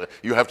the answer.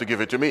 You have to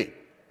give it to me.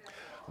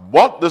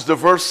 What does the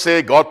verse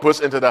say God puts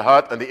into the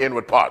heart and the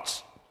inward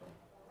parts?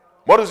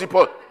 What does he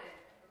put?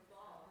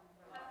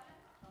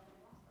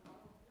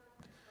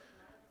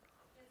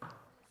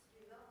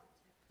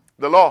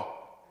 The law.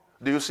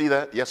 Do you see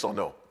that? Yes or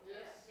no?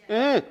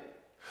 Yes.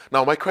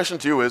 Now, my question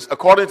to you is,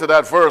 according to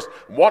that verse,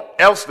 what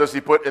else does he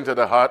put into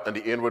the heart and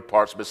the inward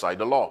parts beside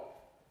the law?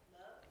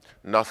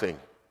 Nothing.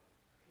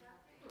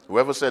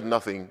 Whoever said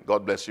nothing,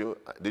 God bless you.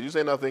 Did you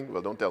say nothing?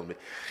 Well, don't tell me.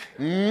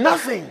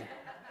 Nothing.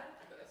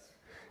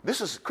 This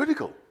is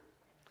critical.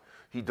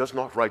 He does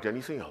not write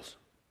anything else.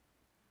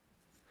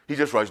 He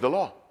just writes the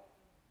law.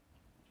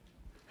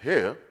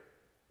 Here.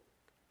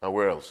 And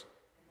where else?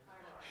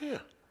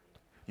 Here.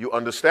 You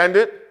understand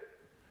it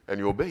and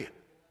you obey it.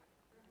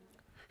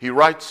 He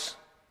writes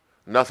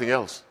nothing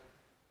else.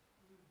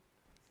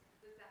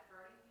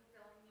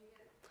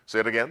 Say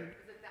it again.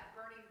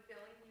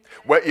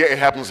 Well, yeah, it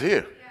happens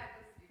here.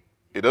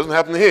 It doesn't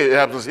happen here. It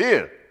happens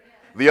here.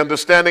 The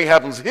understanding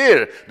happens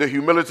here. The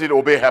humility to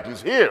obey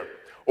happens here.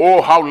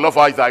 Oh, how love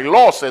I thy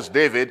law, says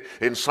David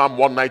in Psalm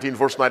 119,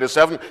 verse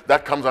 97.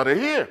 That comes out of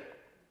here.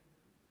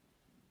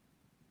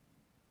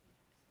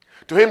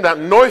 To him that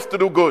knoweth to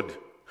do good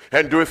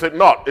and doeth it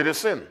not, it is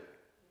sin.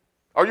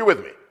 Are you with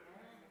me?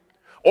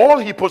 All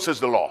he puts is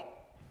the law.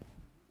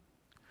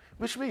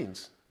 Which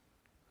means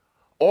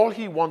all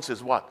he wants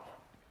is what?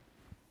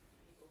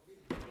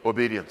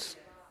 Obedience.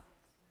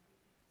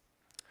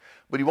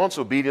 But he wants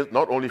obedience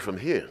not only from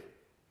here.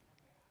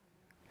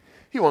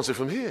 He wants it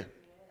from here.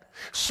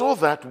 So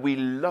that we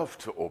love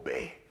to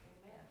obey.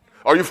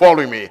 Are you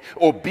following me?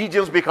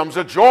 Obedience becomes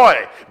a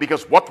joy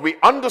because what we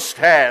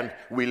understand,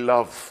 we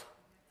love.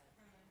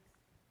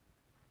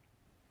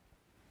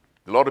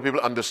 A lot of people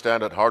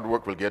understand that hard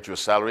work will get you a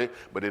salary,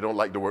 but they don't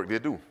like the work they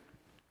do.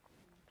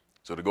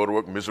 So they go to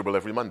work miserable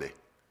every Monday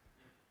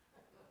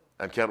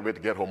and can't wait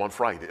to get home on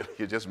Friday.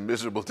 You're just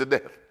miserable to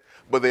death.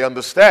 But they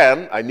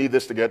understand, I need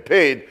this to get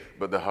paid,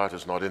 but the heart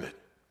is not in it.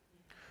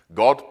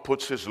 God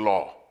puts his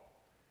law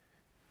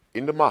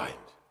in the mind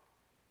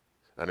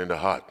and in the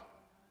heart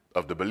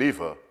of the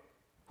believer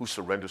who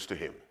surrenders to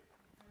him.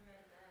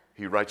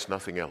 He writes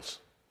nothing else.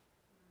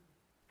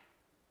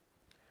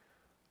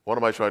 What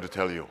am I trying to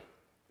tell you?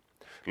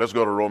 Let's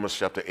go to Romans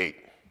chapter 8.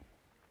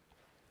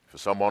 For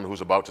someone who's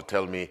about to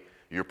tell me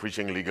you're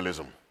preaching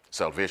legalism,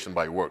 salvation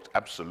by works,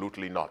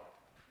 absolutely not.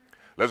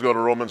 Let's go to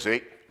Romans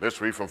 8. Let's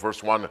read from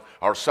verse 1.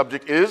 Our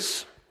subject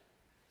is,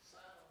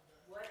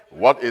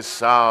 what is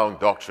sound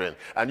doctrine?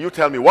 And you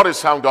tell me, what is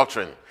sound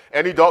doctrine?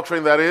 Any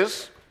doctrine that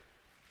is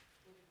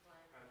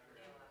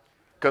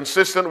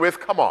consistent with,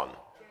 come on,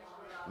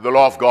 the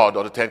law of God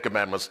or the Ten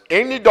Commandments.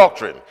 Any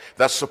doctrine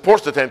that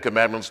supports the Ten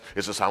Commandments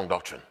is a sound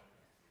doctrine.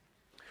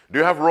 Do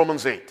you have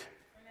Romans 8?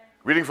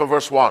 Reading from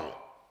verse 1.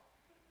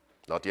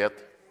 Not yet.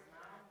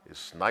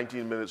 It's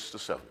 19 minutes to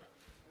 7.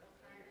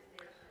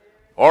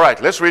 All right,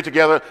 let's read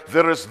together.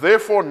 There is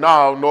therefore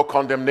now no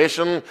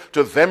condemnation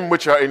to them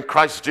which are in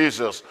Christ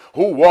Jesus,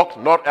 who walk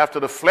not after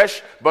the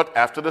flesh, but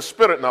after the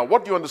Spirit. Now,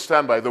 what do you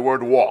understand by the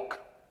word walk?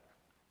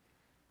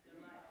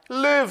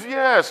 Live,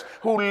 yes.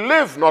 Who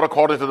live not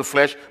according to the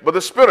flesh, but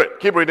the Spirit.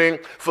 Keep reading.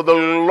 For the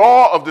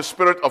law of the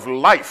Spirit of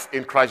life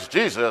in Christ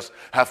Jesus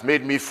hath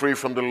made me free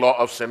from the law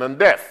of sin and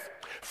death.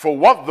 For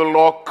what the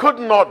law could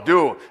not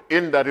do,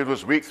 in that it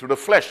was weak through the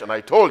flesh. And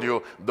I told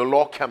you, the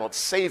law cannot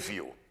save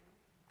you.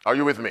 Are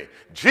you with me?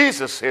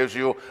 Jesus saves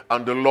you,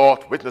 and the law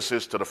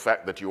witnesses to the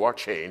fact that you are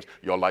changed,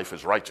 your life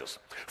is righteous.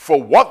 For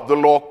what the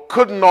law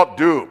could not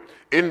do,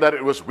 in that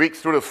it was weak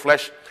through the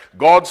flesh,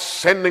 God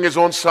sending his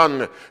own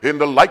Son in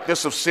the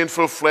likeness of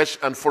sinful flesh,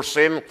 and for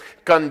sin,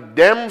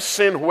 condemned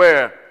sin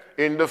where?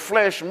 In the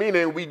flesh,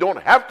 meaning we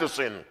don't have to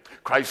sin.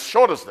 Christ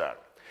showed us that.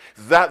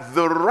 That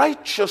the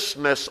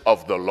righteousness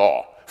of the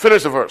law,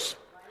 finish the verse,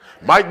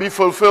 might be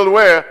fulfilled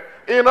where?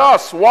 In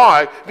us.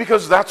 Why?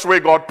 Because that's where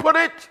God put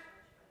it.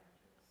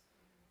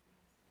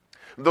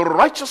 The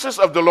righteousness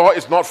of the law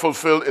is not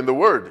fulfilled in the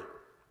Word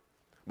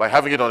by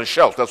having it on a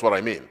shelf. That's what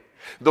I mean.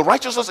 The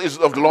righteousness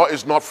of the law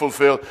is not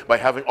fulfilled by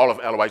having all of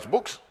Ellen White's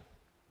books.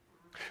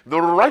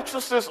 The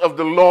righteousness of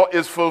the law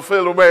is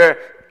fulfilled where?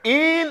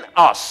 In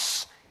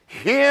us.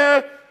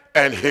 Here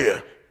and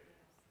here.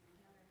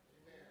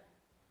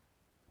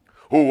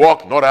 Who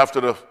walk not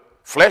after the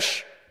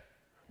flesh,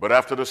 but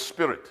after the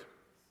Spirit.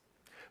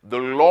 The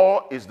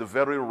law is the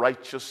very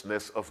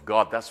righteousness of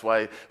God. That's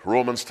why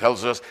Romans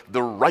tells us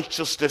the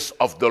righteousness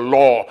of the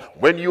law.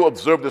 When you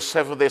observe the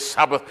seventh-day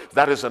Sabbath,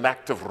 that is an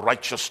act of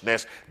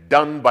righteousness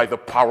done by the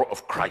power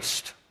of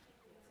Christ.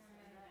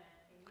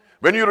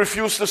 When you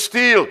refuse to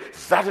steal,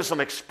 that is an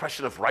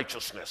expression of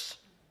righteousness.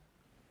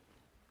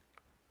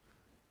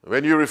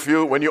 When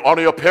you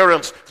honor your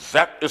parents,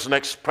 that is an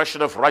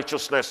expression of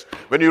righteousness.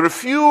 When you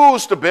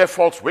refuse to bear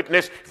false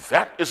witness,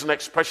 that is an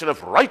expression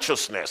of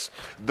righteousness.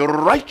 The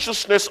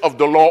righteousness of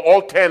the law,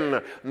 all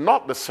 10,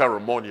 not the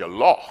ceremonial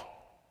law.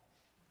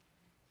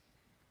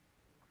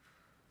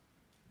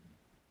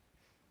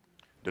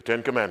 The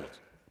 10 Commandments.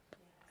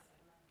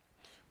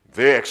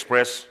 They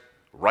express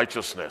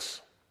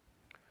righteousness.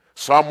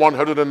 Psalm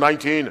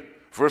 119,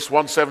 verse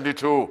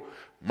 172.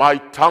 My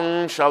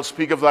tongue shall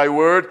speak of thy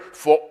word,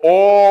 for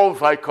all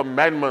thy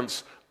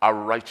commandments are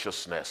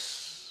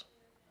righteousness.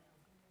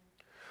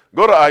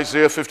 Go to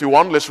Isaiah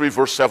 51, let's read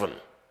verse 7.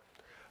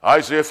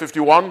 Isaiah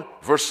 51,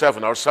 verse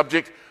 7. Our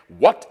subject,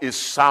 what is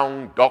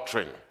sound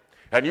doctrine?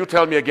 And you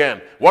tell me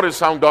again, what is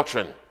sound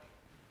doctrine?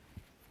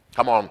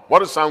 Come on,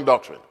 what is sound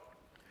doctrine?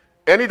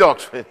 Any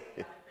doctrine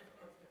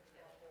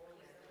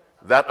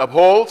that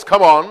upholds,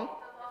 come on,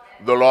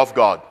 the law of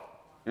God.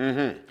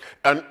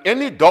 And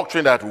any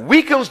doctrine that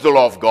weakens the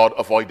law of God,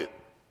 avoid it.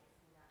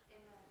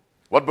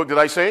 What book did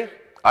I say?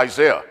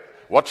 Isaiah.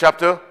 What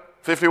chapter?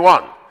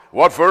 51.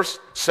 What verse?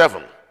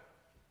 7.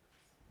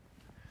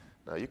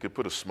 Now you could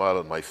put a smile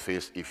on my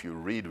face if you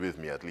read with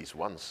me at least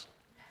once.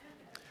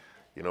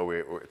 You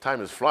know,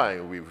 time is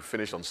flying. We've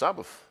finished on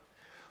Sabbath.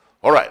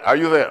 All right, are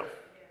you there?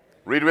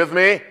 Read with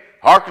me.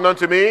 Hearken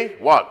unto me.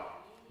 What?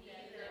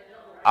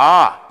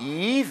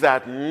 Ye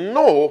that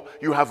know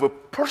you have a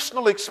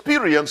personal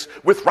experience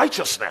with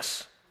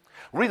righteousness.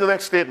 Read the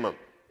next statement.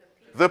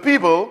 The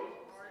people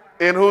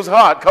in whose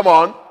heart, come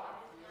on,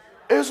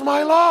 is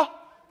my law.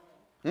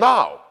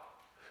 Now,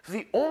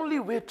 the only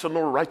way to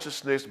know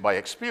righteousness by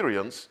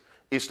experience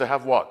is to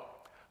have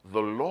what?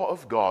 The law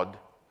of God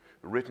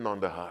written on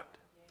the heart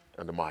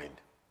and the mind.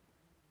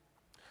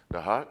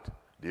 The heart,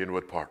 the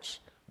inward parts.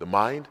 The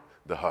mind,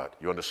 the heart.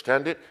 You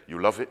understand it, you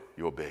love it,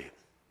 you obey it.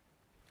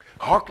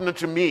 Hearken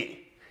unto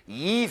me,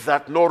 ye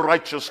that know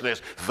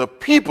righteousness, the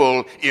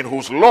people in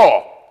whose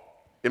law,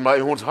 in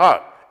whose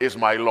heart is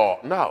my law.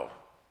 Now,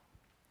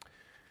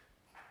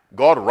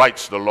 God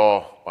writes the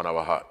law on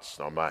our hearts,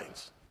 our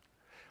minds.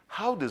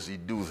 How does he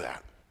do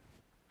that?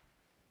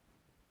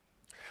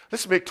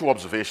 Let's make two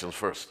observations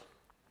first.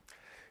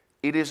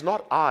 It is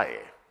not I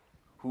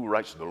who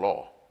writes the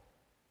law,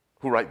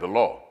 who write the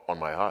law on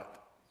my heart,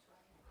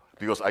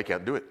 because I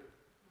can't do it.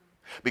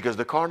 Because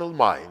the carnal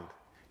mind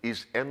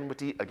is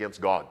enmity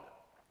against God.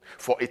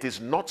 For it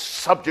is not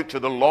subject to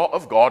the law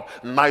of God,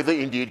 neither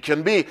indeed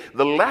can be.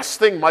 The last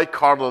thing my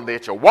carnal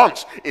nature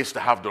wants is to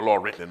have the law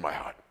written in my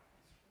heart.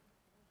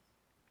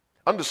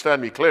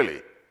 Understand me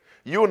clearly.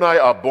 You and I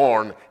are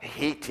born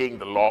hating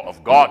the law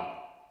of God,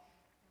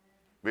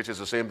 which is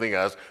the same thing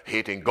as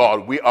hating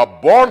God. We are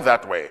born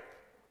that way.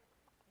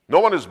 No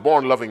one is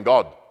born loving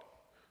God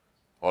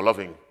or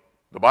loving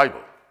the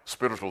Bible,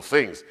 spiritual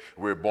things.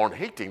 We're born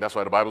hating. That's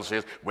why the Bible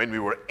says, when we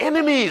were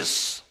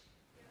enemies,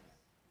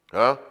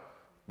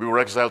 we were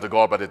exiled to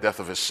God by the death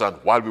of his son.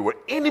 While we were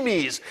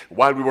enemies,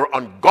 while we were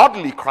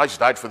ungodly,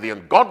 Christ died for the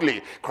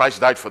ungodly.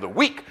 Christ died for the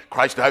weak.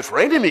 Christ died for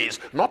enemies,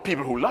 not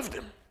people who loved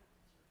him.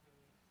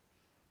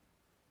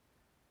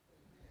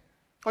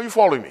 Are you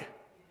following me?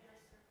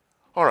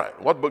 All right,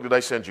 what book did I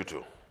send you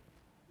to?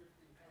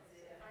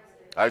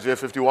 Isaiah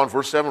 51,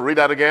 verse 7. Read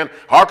that again.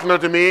 Hearken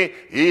unto me,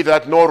 ye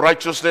that know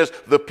righteousness,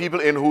 the people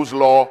in whose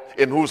law,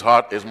 in whose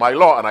heart is my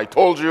law. And I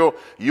told you,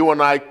 you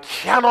and I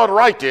cannot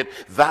write it.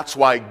 That's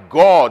why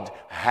God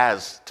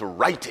has to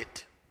write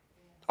it.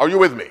 Are you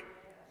with me?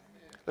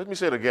 Let me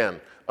say it again.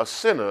 A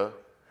sinner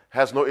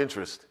has no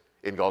interest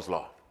in God's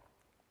law.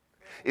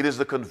 It is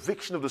the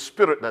conviction of the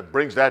Spirit that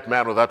brings that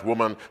man or that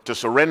woman to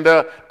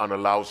surrender and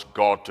allows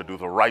God to do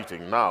the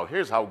writing. Now,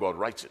 here's how God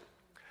writes it.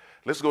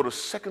 Let's go to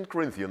 2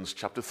 Corinthians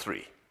chapter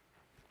 3.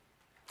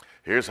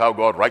 Here's how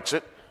God writes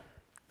it.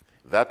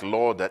 That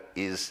law that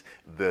is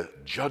the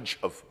judge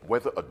of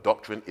whether a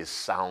doctrine is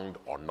sound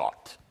or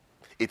not.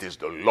 It is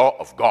the law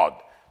of God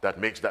that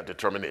makes that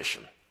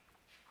determination.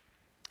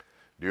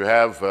 Do you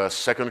have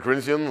 2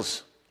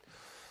 Corinthians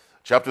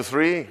chapter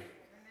 3?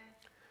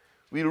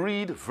 We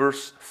read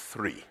verse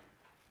 3.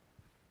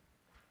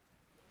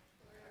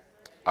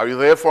 Are you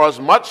there? For as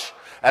much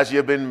as you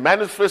have been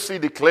manifestly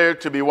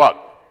declared to be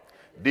what?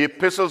 The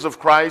epistles of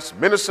Christ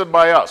ministered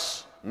by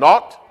us.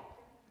 Not?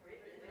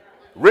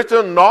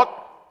 Written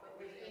not?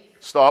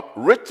 Stop.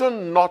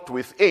 Written not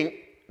with ink.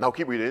 Now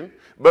keep reading.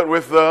 But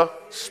with the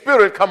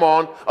Spirit, come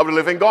on, of the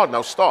living God.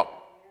 Now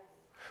stop.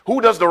 Who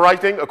does the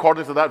writing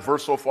according to that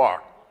verse so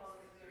far?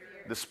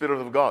 The Spirit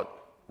of God.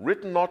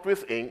 Written not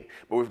with ink,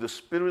 but with the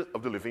Spirit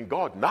of the living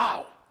God.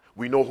 Now,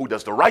 we know who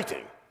does the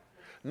writing.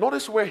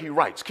 Notice where he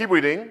writes. Keep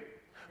reading.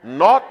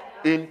 Not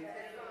in...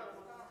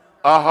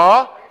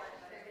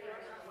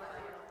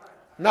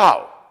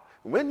 Now,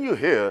 when you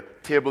hear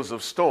tables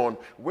of stone,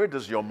 where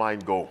does your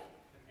mind go?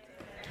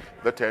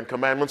 The 10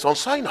 Commandments on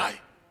Sinai.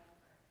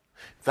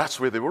 That's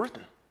where they were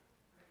written.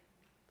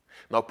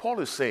 Now, Paul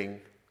is saying,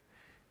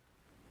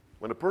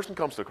 when a person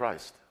comes to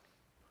Christ,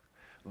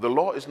 the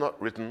law is not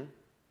written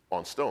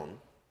on stone.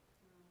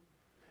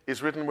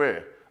 It's written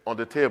where? On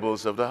the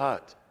tables of the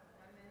heart.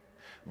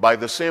 By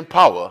the same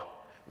power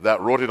that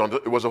wrote it on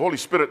it was the Holy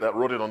Spirit that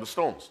wrote it on the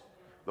stones.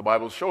 The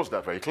Bible shows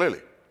that very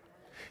clearly.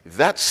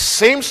 That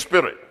same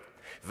Spirit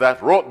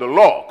that wrote the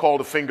law, called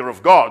the finger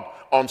of God,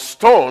 on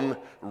stone,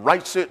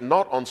 writes it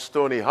not on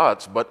stony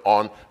hearts, but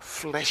on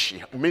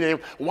fleshy. Meaning,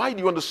 why do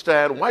you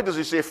understand? Why does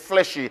he say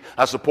fleshy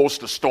as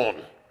opposed to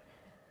stone?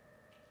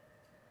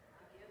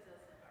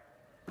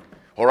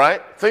 All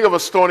right? Think of a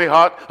stony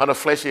heart and a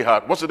fleshy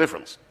heart. What's the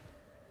difference?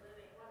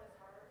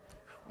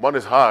 One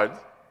is hard.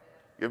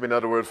 Give me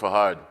another word for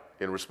hard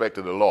in respect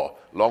to the law.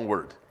 Long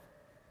word.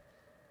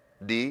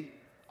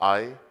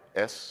 D-I-S-O.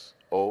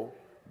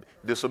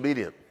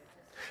 Disobedient.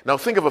 Now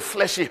think of a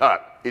fleshy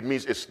heart. It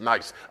means it's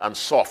nice and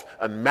soft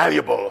and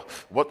malleable.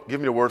 What?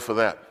 Give me a word for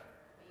that.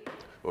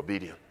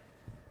 Obedient.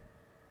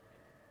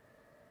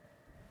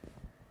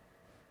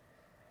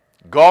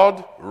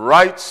 God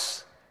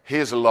writes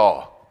his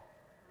law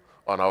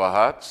on our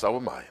hearts, our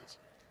minds.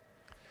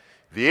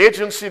 The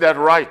agency that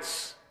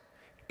writes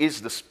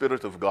is the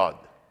Spirit of God.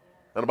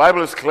 And the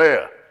Bible is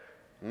clear,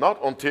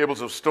 not on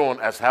tables of stone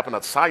as happened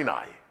at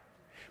Sinai,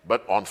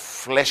 but on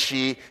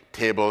fleshy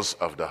tables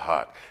of the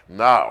heart.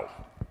 Now,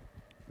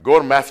 go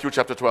to Matthew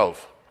chapter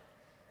 12.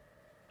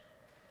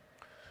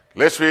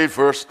 Let's read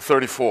verse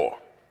 34.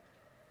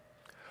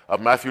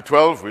 Of Matthew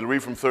 12, we'll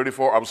read from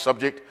 34, our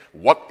subject,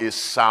 what is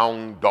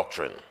sound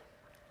doctrine?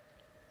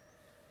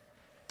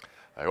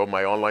 I hope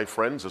my online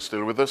friends are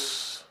still with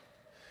us.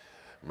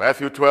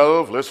 Matthew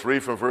 12, let's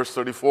read from verse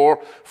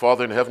 34.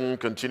 Father in heaven,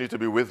 continue to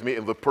be with me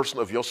in the person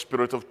of your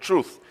Spirit of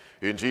truth.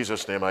 In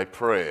Jesus' name I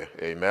pray,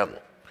 amen.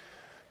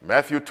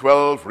 Matthew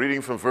 12,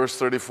 reading from verse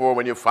 34.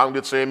 When you found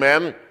it, say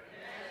amen. Amen.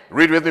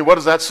 Read with me, what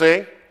does that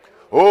say?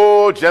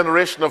 O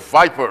generation of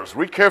vipers,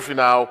 read carefully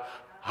now.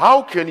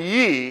 How can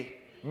ye,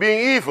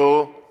 being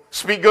evil,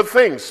 speak good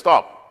things?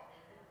 Stop.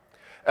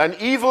 An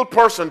evil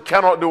person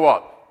cannot do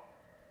what?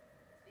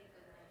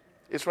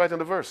 It's right in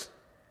the verse.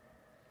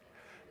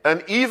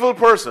 An evil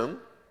person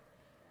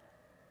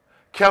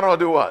cannot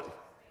do what?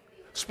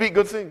 Speak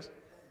good things.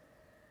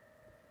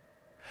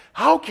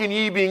 How can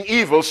ye, being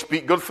evil,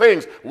 speak good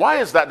things? Why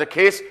is that the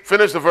case?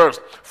 Finish the verse.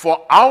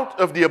 For out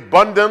of the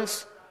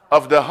abundance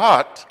of the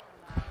heart,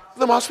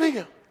 the mouth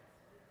speaketh.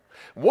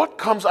 What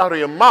comes out of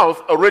your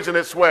mouth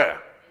originates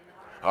where?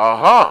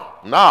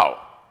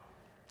 Now,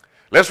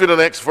 let's read the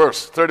next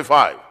verse,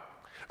 35.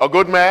 A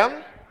good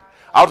man,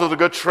 out of the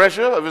good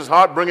treasure of his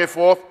heart, bringeth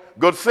forth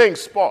good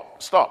things.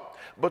 Stop.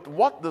 But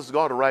what does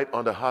God write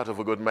on the heart of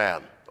a good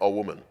man or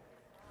woman?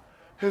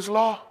 His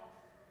law.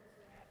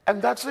 And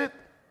that's it.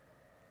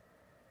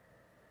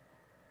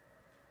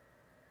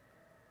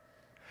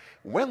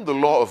 When the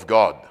law of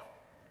God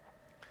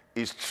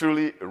is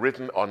truly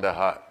written on the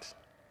heart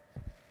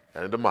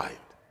and in the mind,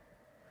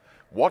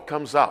 what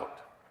comes out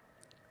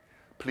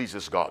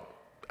pleases God.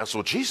 And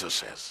so Jesus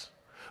says,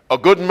 a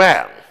good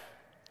man.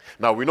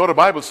 Now we know the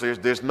Bible says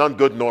there's none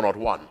good, no, not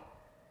one.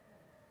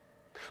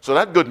 So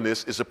that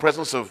goodness is the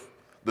presence of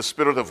the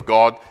Spirit of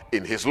God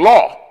in his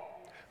law.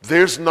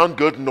 There's none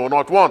good, no,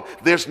 not one.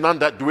 There's none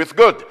that doeth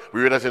good.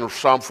 We read that in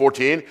Psalm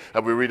 14,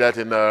 and we read that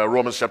in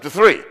Romans chapter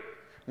 3.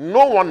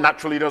 No one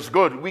naturally does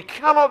good. We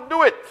cannot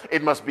do it.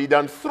 It must be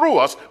done through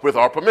us with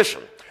our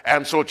permission.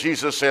 And so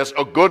Jesus says,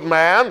 a good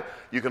man,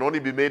 you can only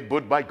be made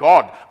good by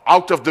God.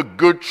 Out of the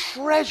good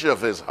treasure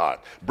of his heart,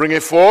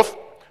 bringeth forth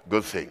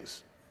good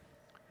things.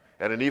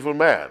 And an evil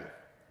man,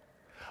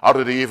 out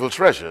of the evil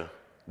treasure,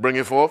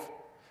 bringeth forth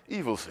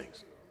evil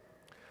things.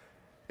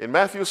 In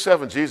Matthew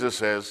 7, Jesus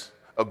says,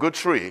 a good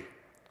tree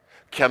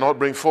cannot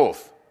bring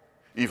forth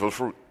evil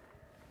fruit.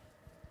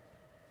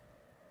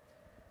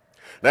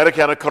 Neither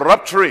can a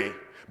corrupt tree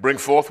bring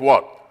forth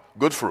what?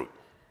 Good fruit.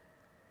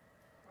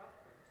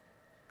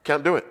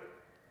 Can't do it.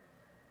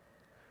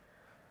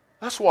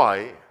 That's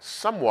why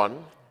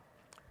someone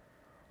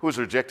who has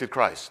rejected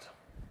Christ,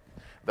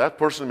 that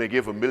person may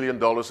give $1 million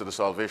to the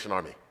Salvation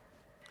Army,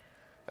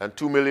 and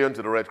 $2 million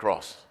to the Red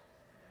Cross,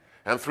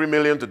 and $3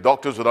 million to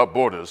Doctors Without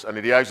Borders, and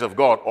in the eyes of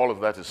God, all of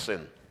that is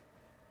sin.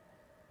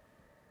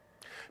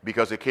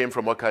 Because it came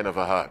from what kind of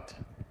a heart?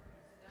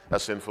 A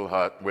sinful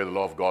heart where the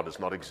law of God does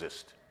not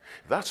exist.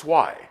 That's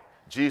why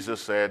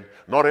Jesus said,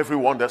 not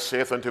everyone that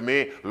saith unto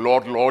me,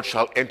 Lord, Lord,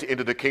 shall enter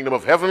into the kingdom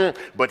of heaven,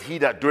 but he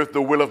that doeth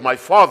the will of my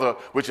Father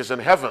which is in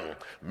heaven.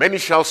 Many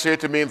shall say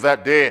to me in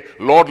that day,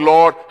 Lord,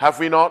 Lord, have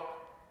we not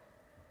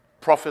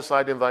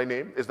prophesied in thy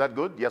name? Is that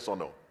good? Yes or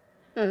no?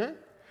 Mm-hmm.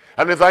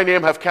 And in thy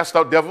name have cast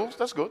out devils?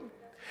 That's good.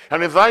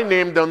 And in thy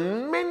name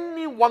done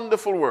many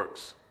wonderful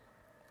works.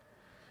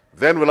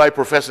 Then will I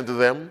profess unto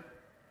them,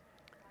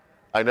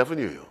 I never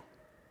knew you.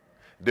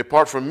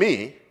 Depart from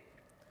me.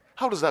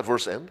 How does that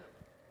verse end?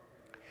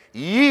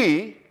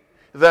 Ye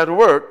that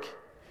work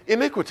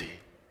iniquity.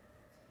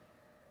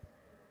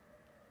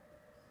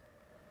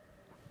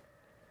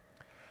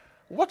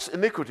 What's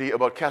iniquity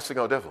about casting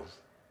out devils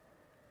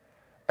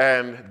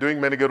and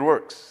doing many good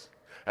works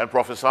and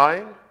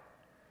prophesying?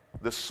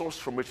 The source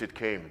from which it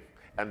came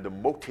and the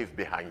motive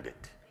behind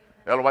it.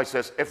 Otherwise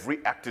says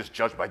every act is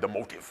judged by the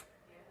motive.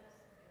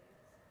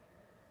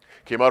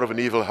 Came out of an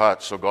evil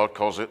heart, so God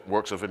calls it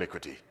works of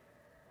iniquity.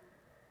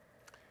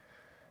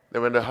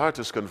 Then when the heart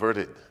is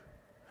converted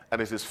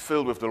and it is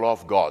filled with the law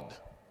of God,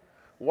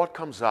 what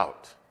comes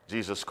out,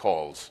 Jesus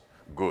calls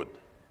good.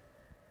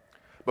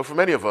 But for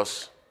many of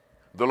us,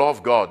 the law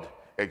of God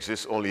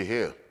exists only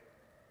here.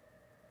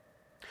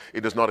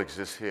 It does not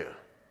exist here.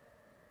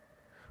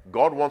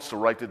 God wants to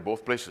write it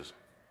both places.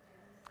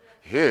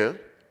 Here,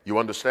 you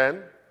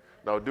understand?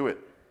 Now do it.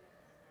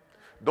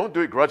 Don't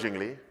do it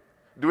grudgingly.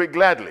 Do it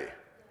gladly.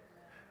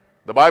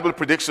 The Bible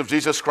predicts of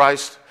Jesus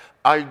Christ,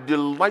 I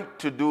delight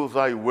to do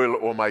thy will,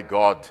 O my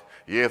God.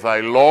 Yea,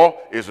 thy law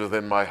is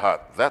within my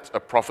heart. That's a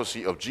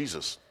prophecy of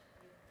Jesus.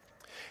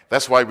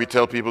 That's why we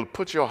tell people,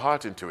 put your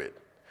heart into it.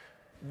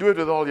 Do it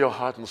with all your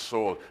heart and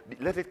soul.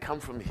 Let it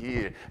come from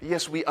here.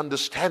 Yes, we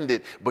understand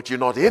it, but you're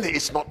not in it.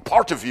 It's not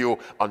part of you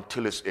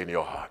until it's in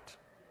your heart.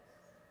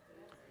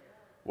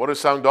 What is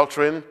sound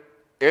doctrine?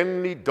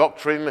 Any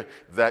doctrine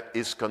that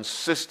is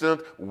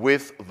consistent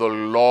with the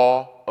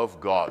law of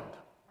God.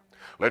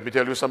 Let me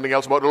tell you something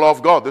else about the law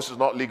of God. This is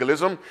not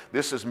legalism.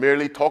 This is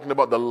merely talking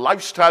about the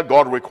lifestyle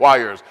God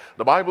requires.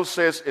 The Bible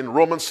says in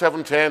Romans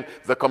 7:10,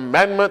 the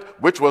commandment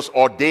which was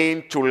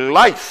ordained to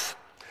life,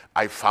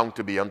 I found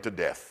to be unto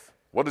death.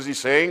 What is he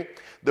saying?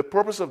 The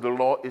purpose of the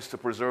law is to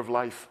preserve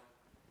life.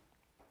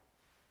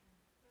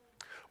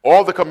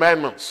 All the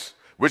commandments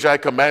which I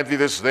command thee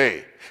this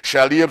day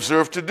shall ye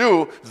observe to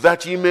do,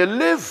 that ye may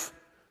live.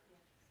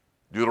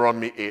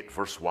 Deuteronomy 8,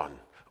 verse 1.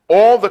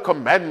 All the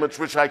commandments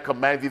which I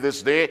command thee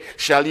this day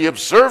shall ye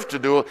observe to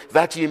do,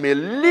 that ye may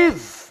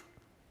live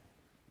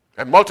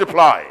and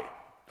multiply.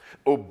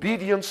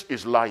 Obedience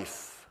is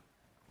life.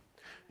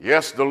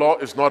 Yes, the law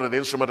is not an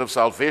instrument of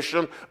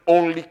salvation.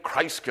 Only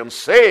Christ can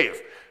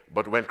save.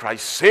 But when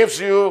Christ saves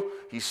you,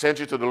 he sends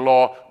you to the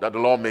law, that the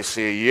law may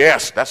say,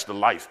 yes, that's the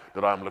life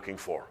that I'm looking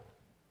for.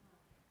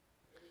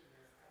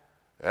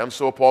 And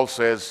so Paul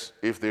says,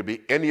 if there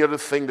be any other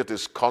thing that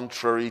is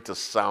contrary to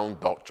sound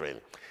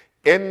doctrine,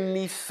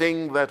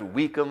 anything that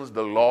weakens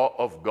the law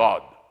of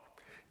God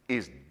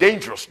is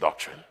dangerous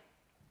doctrine.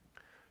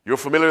 You're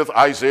familiar with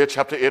Isaiah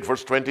chapter 8,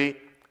 verse 20?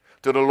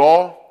 To the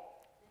law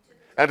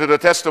and to the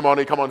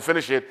testimony, come on,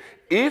 finish it.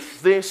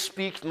 If they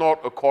speak not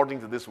according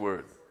to this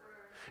word,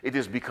 it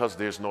is because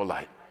there's no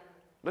light.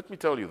 Let me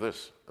tell you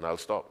this, and I'll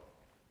stop.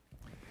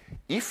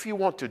 If you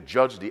want to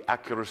judge the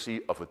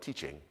accuracy of a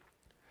teaching,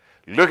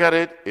 look at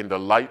it in the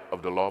light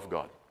of the law of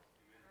God.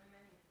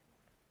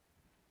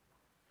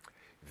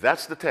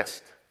 That's the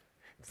test.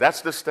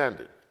 That's the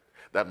standard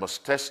that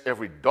must test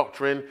every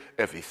doctrine,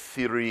 every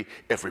theory,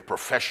 every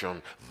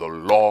profession, the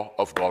law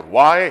of God.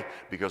 Why?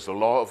 Because the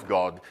law of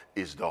God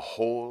is the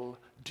whole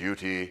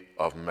duty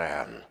of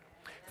man.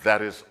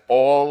 That is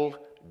all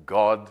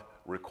God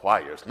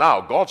requires.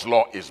 Now, God's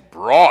law is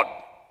broad.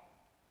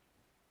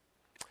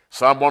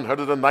 Psalm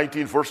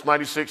 119, verse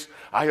 96,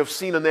 I have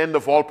seen an end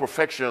of all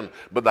perfection,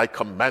 but thy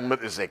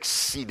commandment is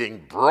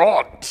exceeding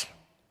broad.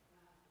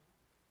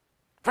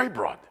 Very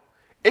broad.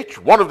 Each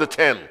one of the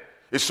 10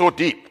 is so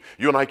deep,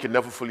 you and I can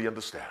never fully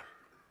understand.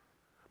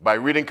 By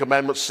reading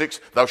commandment 6,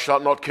 thou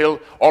shalt not kill,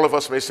 all of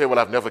us may say, well,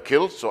 I've never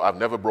killed, so I've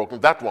never broken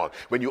that one.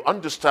 When you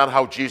understand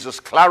how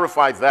Jesus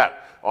clarified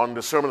that on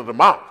the Sermon on the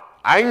Mount,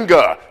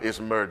 anger is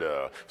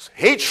murder,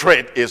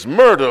 hatred is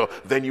murder,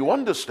 then you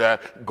understand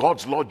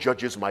God's law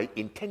judges my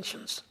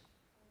intentions.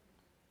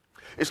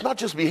 It's not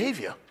just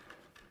behavior.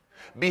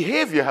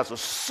 Behavior has a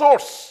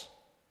source.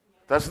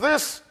 That's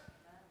this.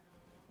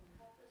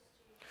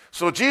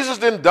 So Jesus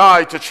didn't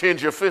die to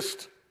change your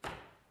fist.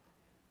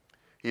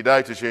 He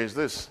died to change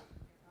this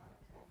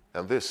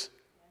and this.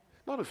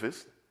 Not a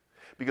fist.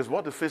 Because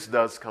what the fist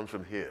does comes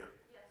from here.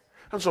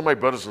 And so my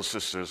brothers and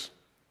sisters,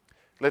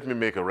 let me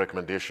make a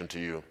recommendation to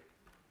you.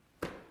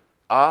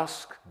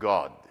 Ask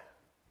God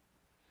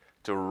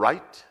to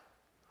write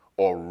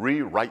or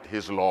rewrite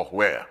his law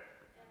where?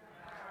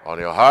 On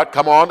your heart,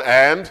 come on,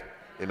 and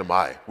in the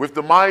mind. With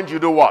the mind, you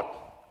do what?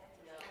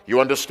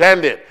 You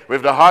understand it.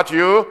 With the heart,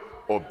 you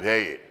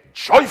obey it.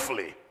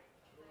 Joyfully.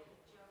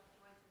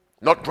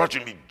 Not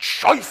grudgingly,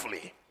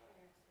 joyfully.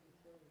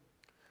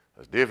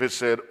 As David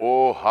said,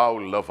 oh, how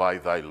love I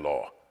thy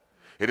law.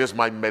 It is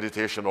my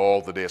meditation all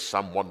the day.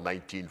 Psalm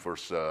 119,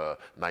 verse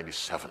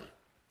 97.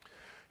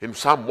 In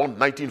Psalm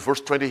 119,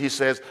 verse 20, he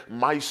says,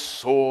 my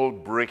soul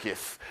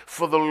breaketh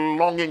for the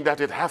longing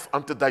that it hath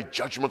unto thy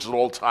judgments at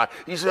all time.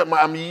 He said,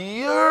 I'm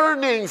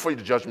yearning for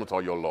the judgment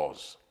of your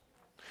laws.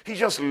 He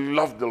just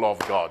loved the law of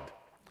God.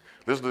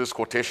 Listen to this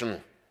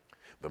quotation.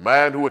 The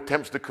man who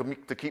attempts to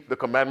keep the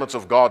commandments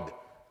of God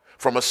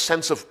from a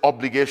sense of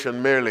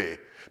obligation merely,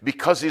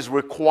 because he's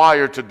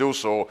required to do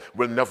so,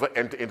 will never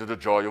enter into the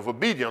joy of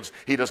obedience.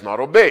 He does not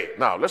obey.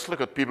 Now, let's look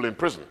at people in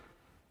prison.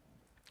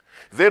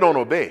 They don't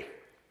obey.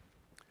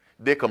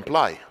 They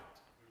comply.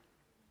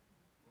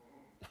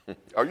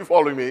 Are you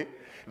following me?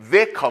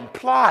 They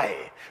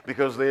comply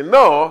because they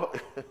know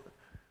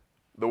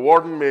the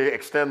warden may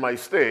extend my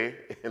stay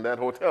in that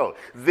hotel.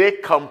 They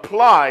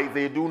comply,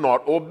 they do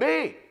not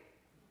obey.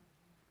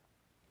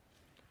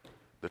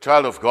 The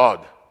child of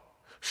God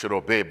should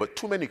obey, but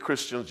too many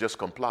Christians just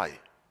comply.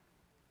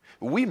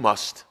 We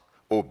must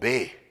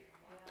obey.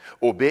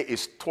 Obey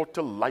is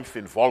total life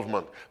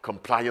involvement.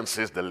 Compliance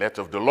is the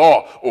letter of the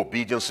law.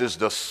 Obedience is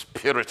the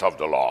spirit of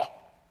the law.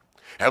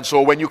 And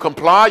so when you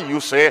comply, you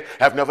say,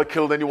 I've never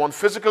killed anyone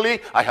physically.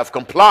 I have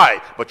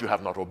complied, but you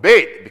have not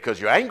obeyed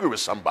because you're angry with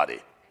somebody.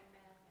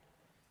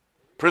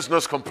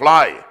 Prisoners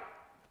comply.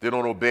 They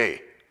don't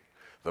obey.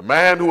 The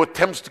man who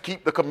attempts to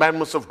keep the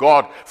commandments of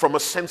God from a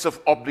sense of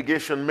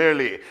obligation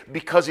merely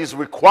because he's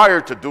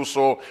required to do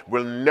so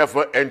will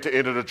never enter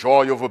into the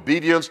joy of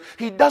obedience.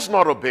 He does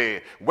not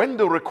obey. When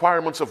the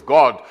requirements of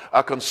God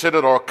are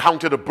considered or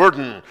counted a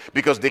burden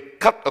because they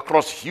cut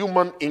across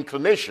human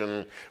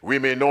inclination, we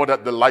may know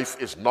that the life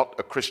is not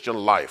a Christian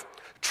life.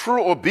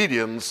 True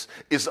obedience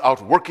is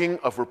outworking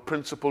of a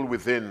principle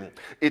within.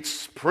 It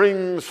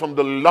springs from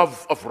the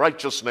love of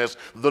righteousness,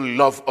 the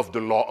love of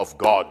the law of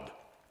God.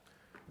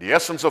 The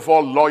essence of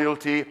all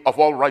loyalty, of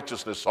all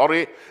righteousness,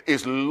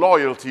 is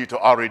loyalty to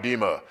our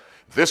Redeemer.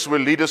 This will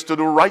lead us to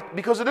do right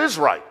because it is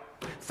right.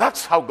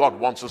 That's how God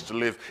wants us to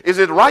live. Is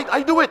it right?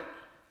 I do it.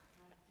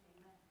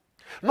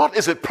 Not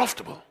is it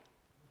profitable.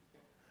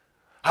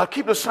 I'll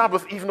keep the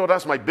Sabbath even though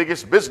that's my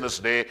biggest business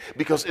day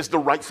because it's the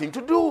right thing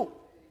to do.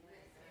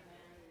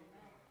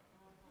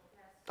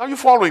 Are you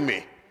following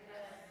me?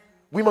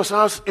 We must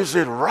ask, is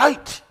it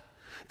right?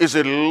 Is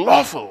it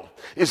lawful?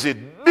 Is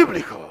it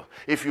biblical?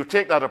 If you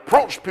take that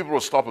approach, people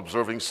will stop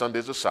observing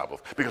Sundays as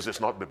Sabbath because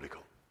it's not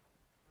biblical.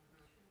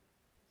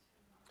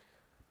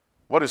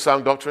 What is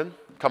sound doctrine?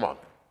 Come on.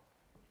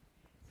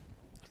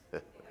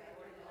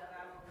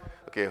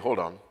 Okay, hold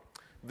on.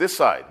 This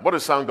side, what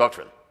is sound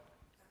doctrine?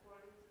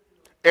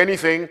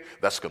 Anything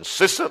that's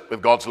consistent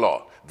with God's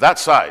law. That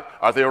side,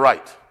 are they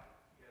right?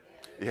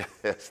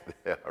 Yes,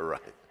 they are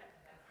right.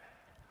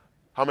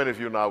 How many of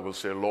you now will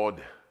say, Lord,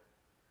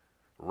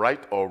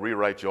 write or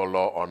rewrite your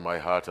law on my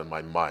heart and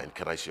my mind?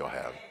 Can I see your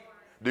hand?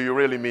 Do you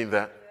really mean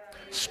that?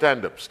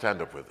 Stand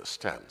up with us.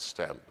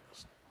 Stand.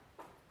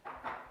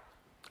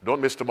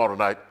 Don't miss tomorrow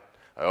night.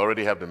 I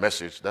already have the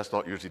message. That's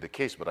not usually the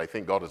case, but I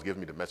think God has given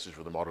me the message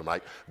for tomorrow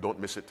night. Don't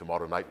miss it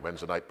tomorrow night,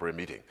 Wednesday night prayer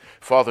meeting.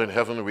 Father in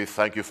heaven, we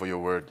thank you for your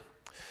word.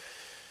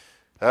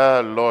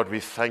 Lord,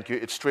 we thank you.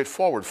 It's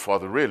straightforward,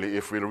 Father, really,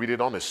 if we read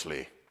it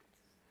honestly.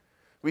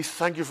 We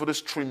thank you for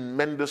this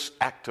tremendous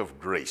act of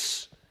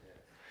grace.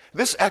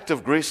 This act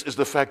of grace is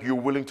the fact you're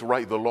willing to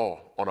write the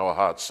law on our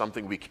hearts,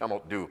 something we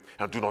cannot do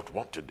and do not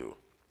want to do.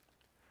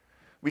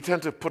 We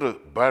tend to put a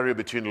barrier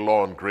between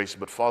law and grace,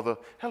 but Father,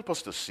 help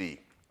us to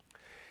see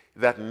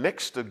that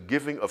next to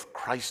giving of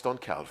Christ on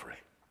Calvary,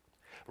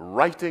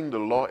 writing the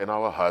law in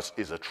our hearts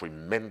is a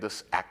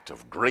tremendous act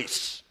of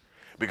grace.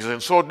 Because in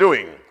so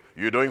doing,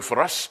 you're doing for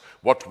us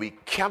what we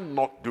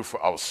cannot do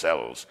for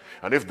ourselves.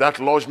 And if that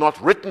law is not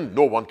written,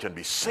 no one can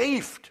be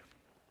saved.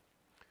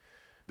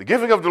 The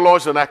giving of the law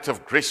is an act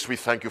of grace. We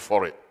thank you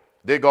for it.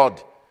 Dear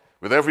God,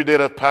 with every day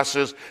that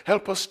passes,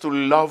 help us to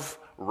love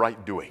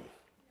right doing.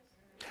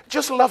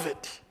 Just love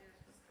it.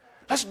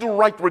 Let's do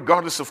right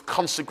regardless of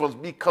consequence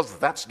because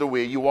that's the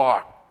way you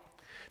are.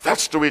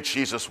 That's the way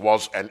Jesus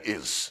was and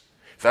is.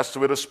 That's the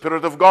way the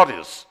Spirit of God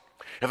is.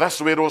 And that's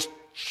the way those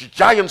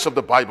giants of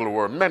the Bible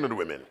were, men and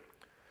women.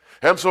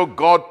 And so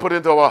God put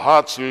into our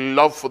hearts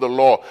love for the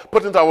law,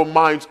 put into our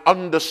minds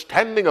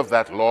understanding of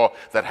that law,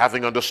 that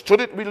having understood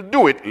it, we'll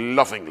do it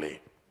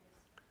lovingly.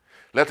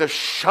 Let us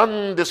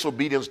shun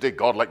disobedience, dear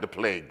God, like the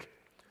plague.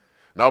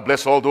 Now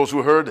bless all those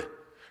who heard.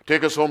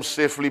 Take us home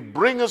safely.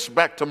 Bring us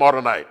back tomorrow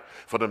night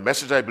for the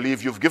message I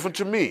believe you've given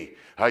to me.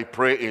 I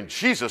pray in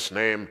Jesus'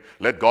 name.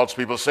 Let God's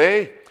people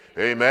say,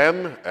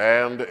 amen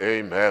and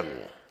amen.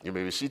 You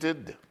may be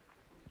seated.